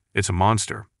shouted, "It's a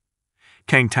monster."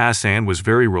 Kang Ta-san was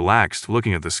very relaxed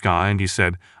looking at the sky and he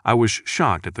said, "I was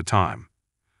shocked at the time.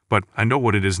 But I know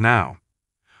what it is now.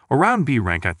 Around B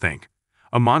rank, I think.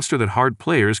 A monster that hard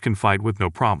players can fight with no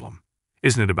problem.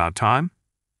 Isn't it about time?"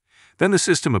 Then the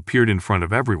system appeared in front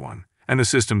of everyone, and the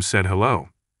system said, "Hello.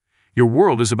 Your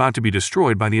world is about to be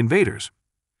destroyed by the invaders.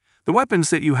 The weapons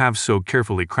that you have so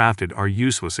carefully crafted are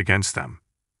useless against them.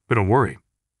 But don't worry.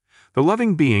 The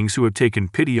loving beings who have taken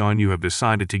pity on you have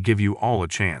decided to give you all a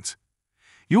chance.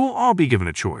 You will all be given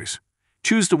a choice.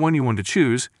 Choose the one you want to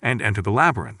choose and enter the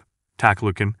labyrinth,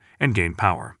 Taklukan, and gain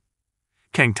power."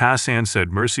 Kang Ta-san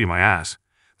said, "Mercy my ass.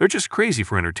 They're just crazy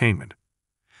for entertainment."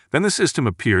 Then the system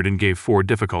appeared and gave 4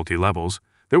 difficulty levels.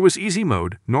 There was easy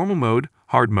mode, normal mode,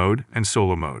 hard mode, and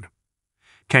solo mode.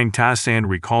 Kang Ta-san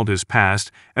recalled his past,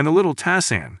 and the little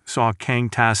Ta-san saw Kang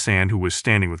Ta-san who was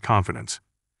standing with confidence.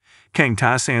 Kang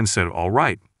Ta-san said, "All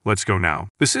right, let's go now."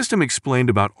 The system explained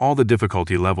about all the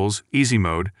difficulty levels, easy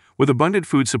mode, with abundant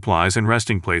food supplies and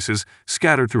resting places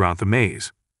scattered throughout the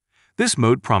maze. This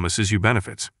mode promises you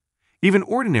benefits. Even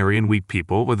ordinary and weak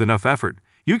people with enough effort,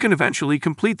 you can eventually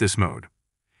complete this mode.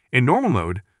 In normal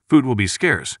mode, food will be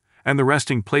scarce, and the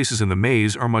resting places in the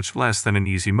maze are much less than in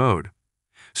easy mode.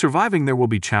 Surviving there will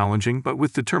be challenging, but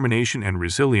with determination and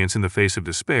resilience in the face of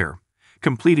despair,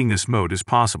 completing this mode is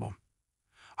possible.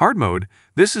 Hard mode,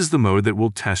 this is the mode that will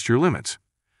test your limits.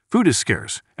 Food is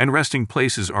scarce, and resting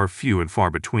places are few and far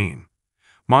between.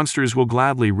 Monsters will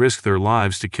gladly risk their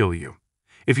lives to kill you.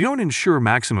 If you don't ensure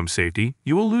maximum safety,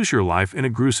 you will lose your life in a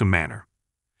gruesome manner.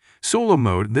 Solo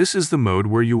mode, this is the mode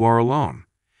where you are alone.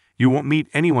 You won't meet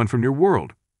anyone from your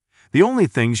world. The only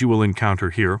things you will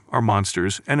encounter here are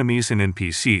monsters, enemies, and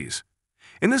NPCs.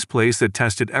 In this place that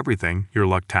tested everything, your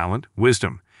luck, talent,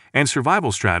 wisdom, and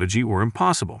survival strategy were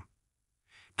impossible.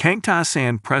 Kang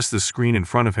Ta-san pressed the screen in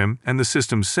front of him and the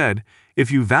system said,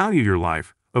 "If you value your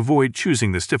life, avoid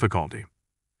choosing this difficulty."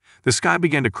 The sky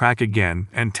began to crack again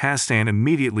and Ta-san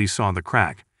immediately saw the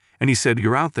crack, and he said,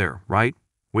 "You're out there, right?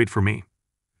 Wait for me."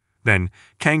 Then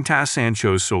Kang Ta-san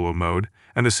chose solo mode,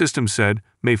 and the system said,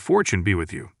 "May fortune be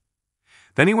with you."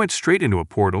 Then he went straight into a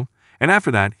portal, and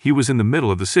after that he was in the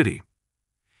middle of the city.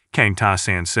 Kang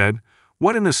Ta-san said,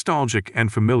 "What a nostalgic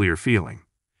and familiar feeling.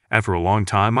 After a long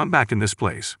time, I'm back in this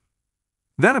place."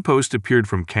 Then a post appeared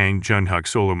from Kang Junhuk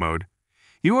solo mode.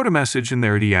 He wrote a message and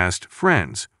there he asked,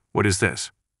 "Friends, what is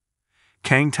this?"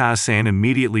 Kang Ta-san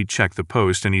immediately checked the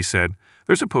post and he said,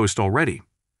 "There's a post already.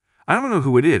 I don't know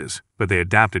who it is, but they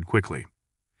adapted quickly."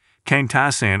 Kang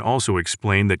Ta-san also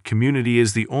explained that community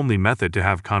is the only method to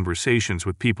have conversations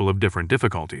with people of different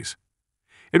difficulties.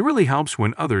 It really helps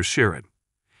when others share it.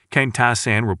 Kang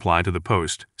Ta-san replied to the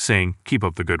post, saying, "Keep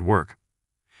up the good work."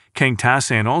 Kang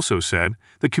Ta-san also said,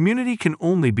 "The community can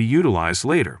only be utilized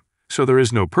later, so there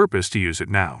is no purpose to use it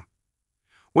now."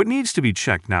 What needs to be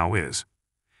checked now is,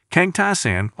 Kang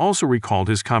Ta-san also recalled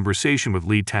his conversation with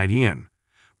Lee Tae-yin.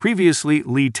 Previously,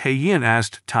 Lee Tae-yin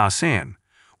asked Ta-san,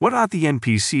 "What about the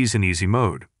NPCs in easy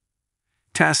mode?"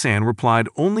 Ta-san replied,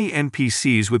 "Only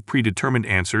NPCs with predetermined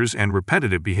answers and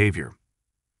repetitive behavior."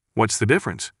 "What's the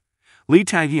difference?" Lee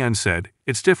Tae-yin said,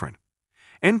 "It's different.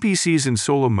 NPCs in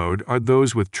solo mode are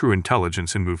those with true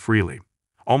intelligence and move freely,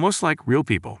 almost like real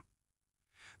people."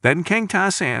 Then Kang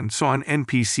Ta-san saw an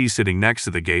NPC sitting next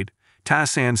to the gate.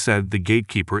 Ta-san said, "The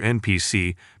gatekeeper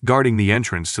NPC guarding the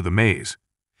entrance to the maze.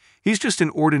 He's just an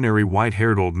ordinary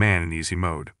white-haired old man in easy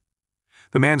mode."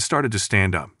 The man started to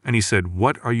stand up, and he said,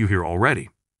 "What, are you here already?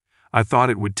 I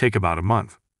thought it would take about a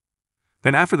month."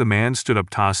 Then after the man stood up,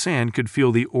 Ta-san could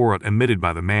feel the aura emitted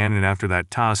by the man, and after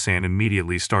that Ta-san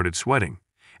immediately started sweating.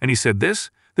 And he said,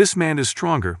 This man is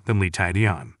stronger than Lee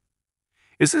Tae-yin.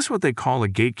 Is this what they call a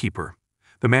gatekeeper?"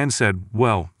 The man said,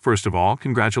 "Well, first of all,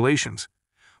 congratulations.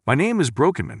 My name is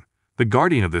Brokenman, the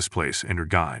guardian of this place and your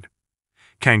guide."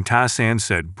 Kang Ta-san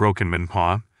said, "Brokenman,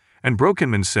 Pa," and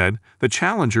Brokenman said, "The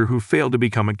challenger who failed to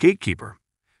become a gatekeeper.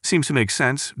 Seems to make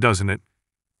sense, doesn't it?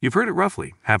 You've heard it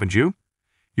roughly, haven't you?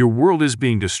 Your world is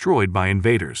being destroyed by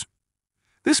invaders.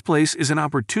 This place is an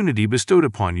opportunity bestowed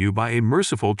upon you by a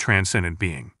merciful transcendent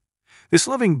being. This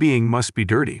loving being must be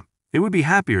dirty. It would be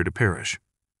happier to perish."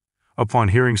 Upon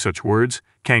hearing such words,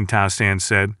 Kang Ta-san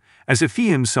said, as if he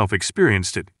himself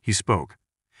experienced it, he spoke.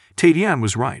 Tae-yin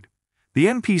was right. The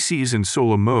NPCs in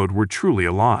solo mode were truly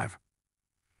alive.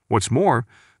 What's more,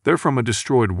 they're from a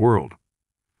destroyed world.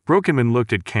 Brokenman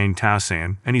looked at Kang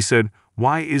Ta-san and he said,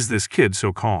 "Why is this kid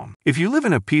so calm? If you live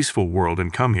in a peaceful world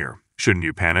and come here, shouldn't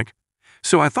you panic?"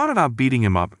 So I thought about beating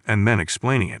him up and then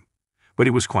explaining it. But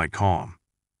he was quite calm.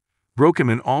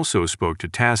 Brokenman also spoke to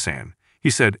Ta-san. He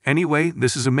said, "Anyway,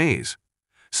 this is a maze.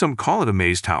 Some call it a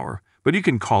maze tower, but you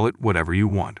can call it whatever you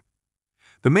want.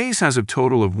 The maze has a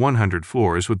total of 100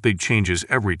 floors with big changes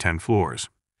every 10 floors.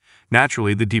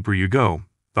 Naturally, the deeper you go,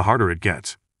 the harder it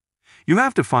gets. You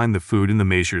have to find the food in the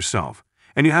maze yourself,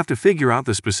 and you have to figure out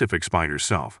the specifics by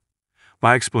yourself.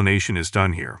 My explanation is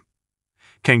done here."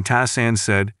 Kang Ta-san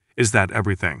said, "Is that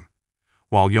everything?"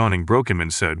 While yawning, Brokenman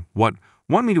said, "What,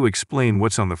 want me to explain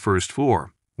what's on the first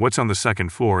floor, what's on the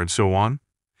second floor, and so on?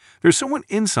 There's someone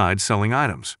inside selling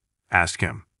items. Ask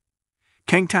him."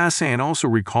 Kang Ta-san also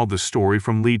recalled the story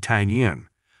from Li Ta-yin.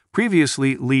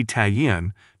 Previously, Li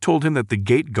Ta-yin told him that the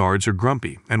gate guards are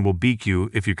grumpy and will beat you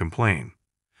if you complain.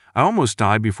 "I almost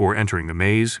died before entering the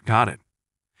maze, got it."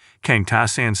 Kang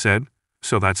Ta-san said,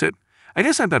 "So that's it? I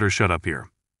guess I better shut up here."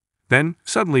 Then,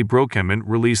 suddenly Brokenman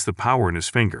released the power in his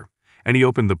finger, and he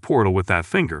opened the portal with that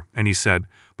finger, and he said,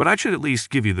 "But I should at least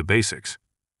give you the basics."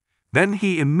 Then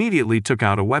he immediately took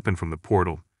out a weapon from the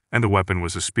portal, and the weapon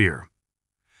was a spear.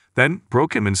 Then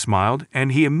Brokenman smiled,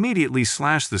 and he immediately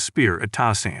slashed the spear at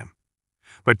Ta-san.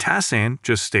 But Ta-san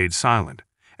just stayed silent,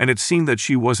 and it seemed that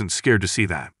she wasn't scared to see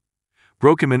that.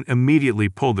 Brokenman immediately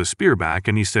pulled the spear back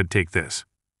and he said, "Take this."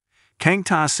 Kang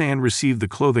Ta-san received the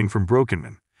clothing from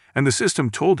Brokenman, and the system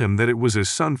told him that it was a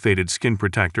sun-faded skin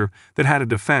protector that had a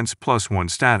defense +1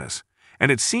 status,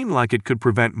 and it seemed like it could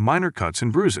prevent minor cuts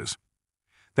and bruises.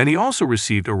 Then he also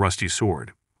received a rusty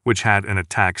sword, which had an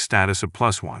attack status of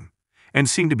 +1, and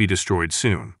seemed to be destroyed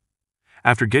soon.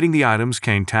 After getting the items,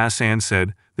 Kang Ta-san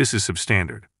said, "This is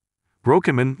substandard."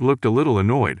 Brokenman looked a little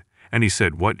annoyed, and he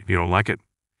said, "What, you don't like it?"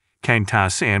 Kang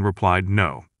Ta-san replied,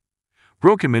 "No."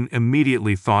 Brokenman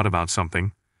immediately thought about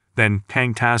something. Then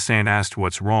Kang Ta-san asked,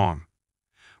 "What's wrong?"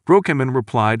 Brokenman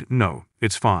replied, "No,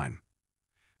 it's fine."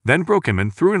 Then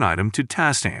Brokenman threw an item to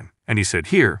Ta-san, and he said,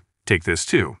 "Here, take this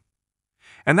too."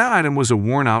 And that item was a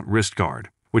worn-out wrist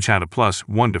guard, which had a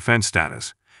 +1 defense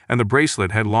status, and the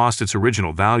bracelet had lost its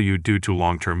original value due to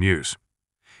long-term use.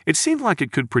 It seemed like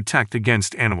it could protect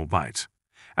against animal bites.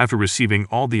 After receiving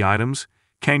all the items,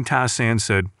 Kang Ta-san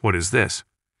said, "What is this?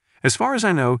 As far as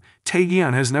I know,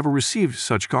 Tae-yeon has never received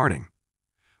such guarding."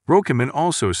 Brokenman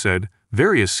also said,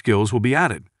 "Various skills will be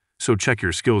added, so check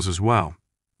your skills as well.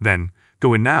 Then,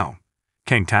 go in now."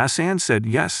 Kang Ta-san said,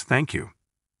 "Yes, thank you."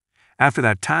 After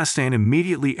that, Ta-san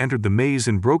immediately entered the maze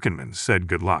and Brokenman said,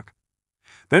 "Good luck."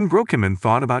 Then Brokenman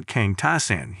thought about Kang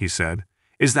Ta-san. He said,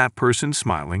 "Is that person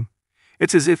smiling?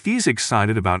 It's as if he's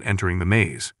excited about entering the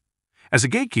maze. As a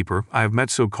gatekeeper, I have met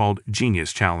so-called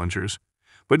genius challengers,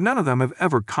 but none of them have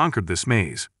ever conquered this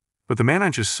maze. But the man I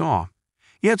just saw,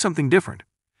 he had something different.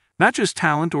 Not just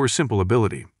talent or simple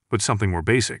ability, but something more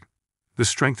basic. The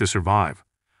strength to survive.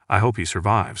 I hope he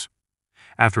survives."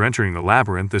 After entering the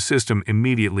labyrinth, the system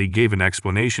immediately gave an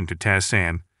explanation to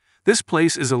Ta-san. "This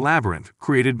place is a labyrinth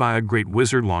created by a great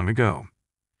wizard long ago.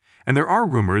 And there are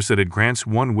rumors that it grants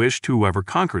one wish to whoever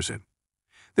conquers it.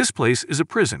 This place is a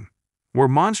prison, where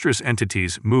monstrous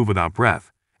entities move without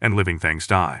breath, and living things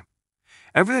die.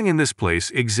 Everything in this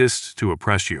place exists to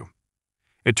oppress you.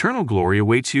 Eternal glory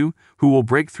awaits you, who will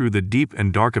break through the deep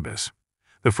and dark abyss.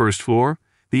 The first floor,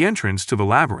 the entrance to the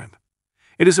labyrinth.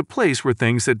 It is a place where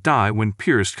things that die when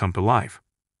pierced come to life.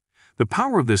 The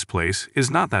power of this place is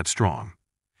not that strong."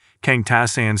 Kang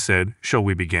Ta-san said, "Shall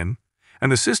we begin?"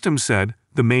 And the system said,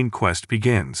 "The main quest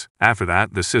begins." After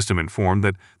that, the system informed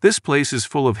that this place is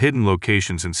full of hidden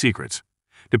locations and secrets.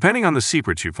 Depending on the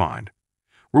secrets you find,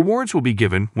 rewards will be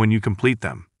given when you complete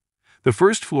them. The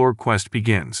first floor quest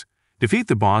begins. Defeat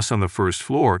the boss on the first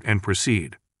floor and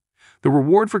proceed. The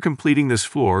reward for completing this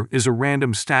floor is a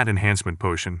random stat enhancement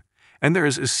potion, and there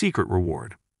is a secret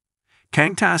reward.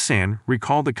 Kang Ta-san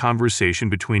recalled the conversation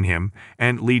between him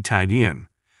and Li Ta-yin.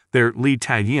 There, Li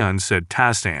Ta-yin said,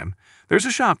 "Ta-san, there's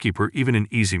a shopkeeper even in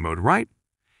easy mode, right?"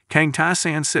 Kang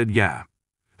Ta-san said, "Yeah.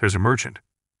 There's a merchant."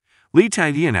 Li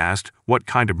Ta-yin asked, "What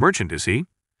kind of merchant is he?"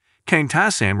 Kang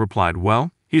Ta-san replied,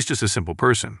 "Well, he's just a simple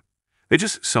person. They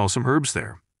just sell some herbs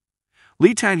there."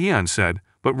 Li Ta-yin said,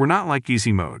 "But we're not like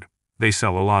easy mode. They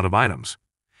sell a lot of items."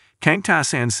 Kang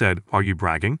Ta-san said, "Are you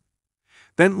bragging?"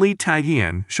 Then Li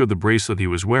Ta-yin showed the bracelet he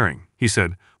was wearing. He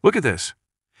said, "Look at this."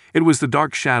 It was the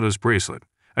Dark Shadows bracelet,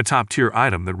 a top-tier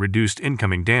item that reduced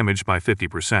incoming damage by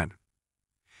 50%.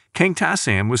 Kang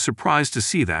Ta-san was surprised to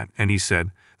see that, and he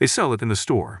said, "They sell it in the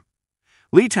store."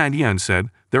 Li Tadian said,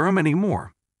 "There are many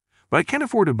more, but I can't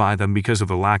afford to buy them because of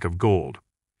the lack of gold.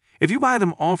 If you buy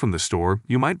them all from the store,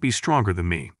 you might be stronger than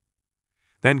me."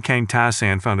 Then Kang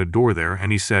Ta-san found a door there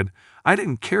and he said, "I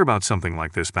didn't care about something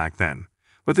like this back then,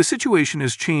 but the situation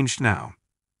has changed now."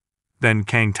 Then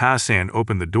Kang Ta-san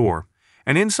opened the door,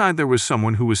 and inside there was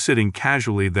someone who was sitting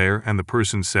casually there, and the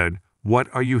person said, "What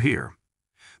are you here?"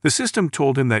 The system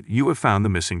told him that you have found the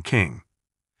missing king.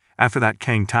 After that,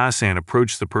 Kang Ta-san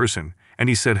approached the person and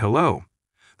he said, "Hello."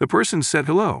 The person said,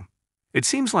 "Hello. It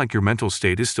seems like your mental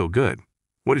state is still good.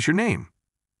 What is your name?"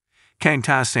 Kang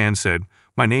Ta-san said,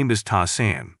 "My name is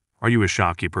Ta-san. Are you a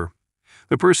shopkeeper?"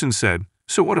 The person said,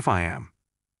 "So what if I am?"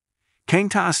 Kang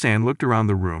Ta-san looked around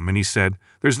the room and he said,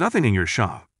 "There's nothing in your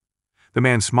shop." The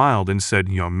man smiled and said,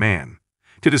 "Young man,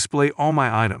 to display all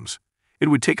my items, it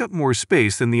would take up more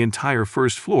space than the entire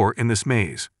first floor in this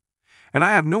maze. And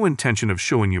I have no intention of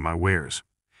showing you my wares."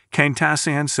 Kang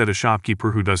Ta-san said, "A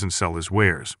shopkeeper who doesn't sell his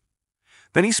wares."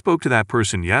 Then he spoke to that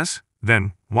person, "Yes?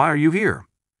 Then why are you here?"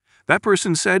 That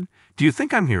person said, "Do you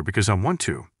think I'm here because I want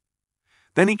to?"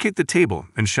 Then he kicked the table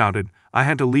and shouted, "I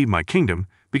had to leave my kingdom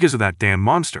because of that damn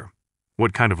monster.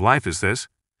 What kind of life is this?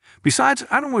 Besides,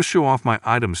 I don't want to show off my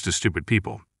items to stupid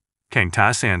people." Kang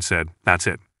Ta-san said, "That's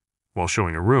it." While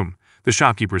showing a room, the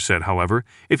shopkeeper said, "However,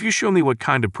 if you show me what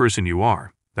kind of person you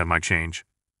are, that might change."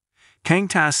 Kang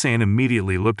Ta-san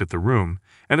immediately looked at the room,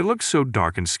 and it looked so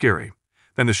dark and scary.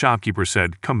 Then the shopkeeper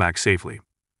said, "Come back safely.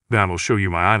 Then I will show you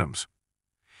my items."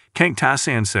 Kang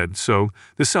Ta-san said, "So,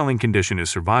 the selling condition is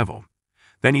survival."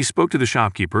 Then he spoke to the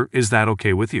shopkeeper, "Is that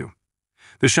okay with you?"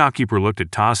 The shopkeeper looked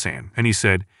at Ta-san and he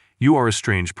said, "You are a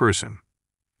strange person."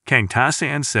 Kang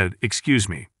Ta-san said, "Excuse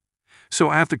me.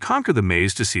 So I have to conquer the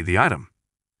maze to see the item?"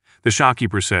 The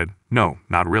shopkeeper said, "No,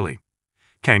 not really."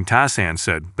 Kang Ta-san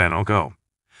said, "Then I'll go."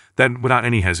 Then, without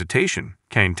any hesitation,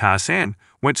 Kang Ta-san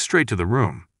went straight to the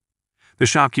room. The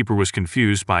shopkeeper was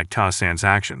confused by Ta-san's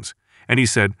actions, and he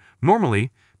said,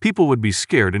 "Normally, people would be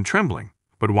scared and trembling,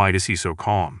 but why is he so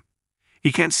calm?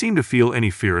 He can't seem to feel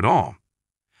any fear at all.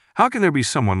 How can there be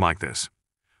someone like this?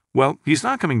 Well, he's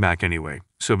not coming back anyway,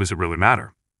 so does it really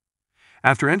matter?"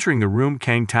 After entering the room,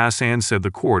 Kang Ta-san said, "The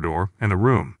corridor and the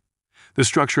room. The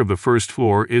structure of the first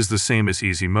floor is the same as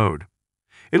easy mode.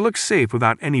 It looks safe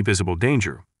without any visible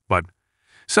danger, but..."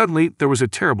 Suddenly, there was a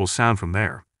terrible sound from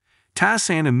there.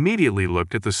 Ta-san immediately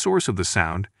looked at the source of the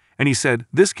sound, and he said,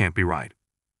 "This can't be right."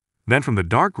 Then from the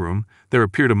dark room, there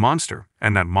appeared a monster,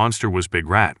 and that monster was Big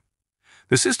Rat.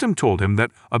 The system told him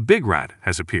that a big rat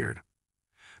has appeared.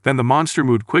 Then the monster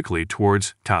moved quickly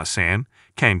towards Ta-san.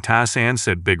 Kang Ta-san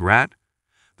said, "Big Rat?"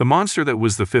 The monster that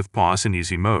was the fifth boss in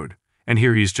easy mode, and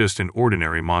here he's just an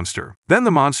ordinary monster. Then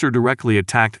the monster directly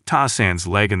attacked Ta-san's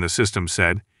leg and the system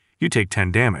said, "You take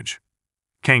 10 damage.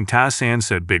 Kang Ta-san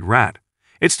said, "Big Rat.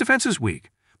 Its defense is weak,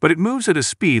 but it moves at a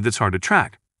speed that's hard to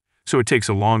track, so it takes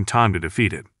a long time to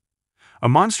defeat it. A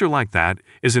monster like that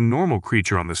is a normal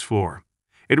creature on this floor.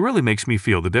 It really makes me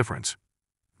feel the difference."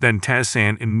 Then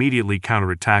Ta-san immediately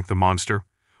counterattacked the monster,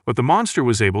 but the monster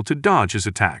was able to dodge his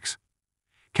attacks.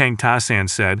 Kang Ta-san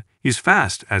said, "He's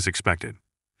fast, as expected.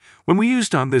 When we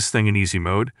used on this thing in easy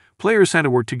mode, players had to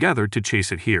work together to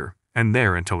chase it here and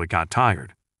there until it got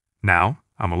tired. Now,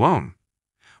 I'm alone.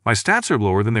 My stats are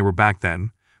lower than they were back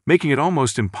then, making it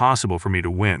almost impossible for me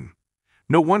to win.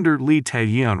 No wonder Li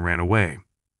Taeyeon ran away."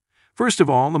 First of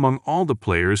all, among all the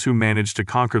players who managed to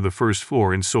conquer the first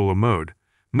floor in solo mode,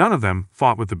 none of them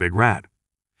fought with the Big Rat.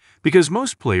 Because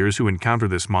most players who encounter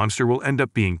this monster will end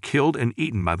up being killed and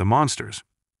eaten by the monsters.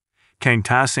 Kang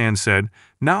Ta-san said,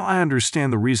 "Now I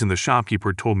understand the reason the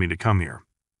shopkeeper told me to come here."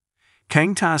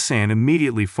 Kang Ta-san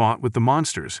immediately fought with the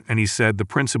monsters, and he said the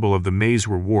principle of the maze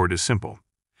reward is simple.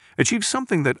 Achieve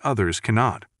something that others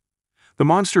cannot. The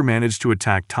monster managed to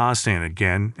attack Ta-san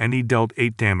again, and he dealt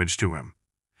 8 damage to him.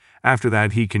 After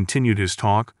that, he continued his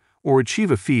talk, or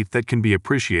achieve a feat that can be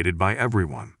appreciated by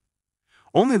everyone.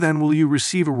 Only then will you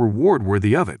receive a reward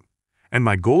worthy of it, and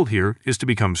my goal here is to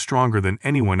become stronger than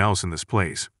anyone else in this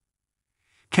place.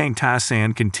 Kang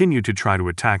Ta-san continued to try to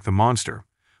attack the monster,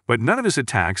 but none of his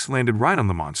attacks landed right on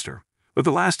the monster. With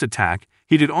the last attack,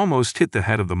 he did almost hit the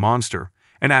head of the monster,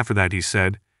 and after that he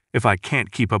said, "If I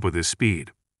can't keep up with his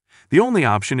speed, the only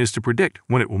option is to predict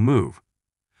when it will move."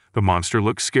 The monster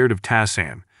looked scared of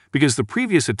Ta-san, because the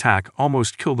previous attack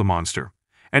almost killed the monster,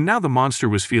 and now the monster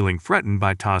was feeling threatened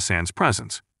by Ta-san's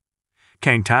presence.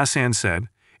 Kang Ta-san said,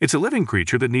 "It's a living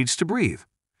creature that needs to breathe.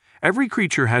 Every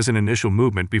creature has an initial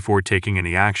movement before taking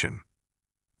any action."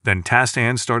 Then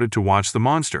Ta-san started to watch the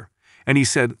monster, and he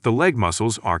said the leg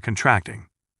muscles are contracting.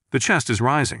 The chest is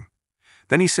rising.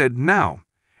 Then he said, "Now,"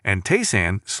 and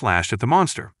Ta-san slashed at the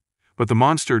monster, but the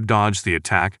monster dodged the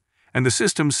attack, and the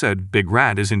system said Big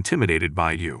Rat is intimidated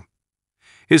by you.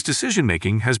 His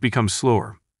decision-making has become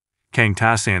slower. Kang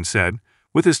Tasan said,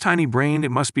 with his tiny brain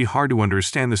it must be hard to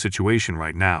understand the situation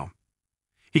right now.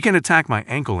 He can't attack my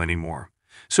ankle anymore,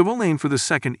 so we'll aim for the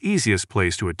second easiest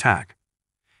place to attack.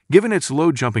 Given its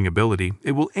low jumping ability,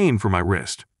 it will aim for my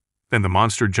wrist. Then the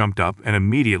monster jumped up and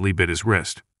immediately bit his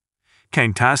wrist.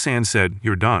 Kang Tasan said,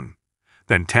 you're done.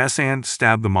 Then Tasan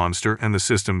stabbed the monster and the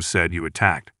system said you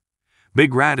attacked.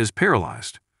 Big Rat is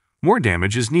paralyzed. More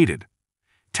damage is needed.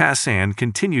 Tasan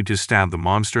continued to stab the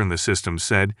monster and the system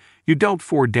said, you dealt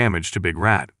 4 damage to Big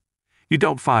Rat. You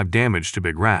dealt 5 damage to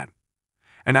Big Rat.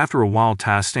 And after a while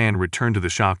Tasan returned to the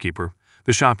shopkeeper.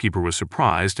 The shopkeeper was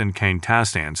surprised and Kang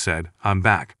Tasan said, I'm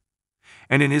back.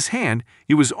 And in his hand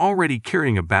he was already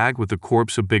carrying a bag with the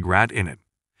corpse of Big Rat in it.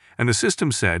 And the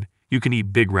system said, you can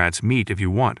eat Big Rat's meat if you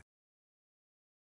want,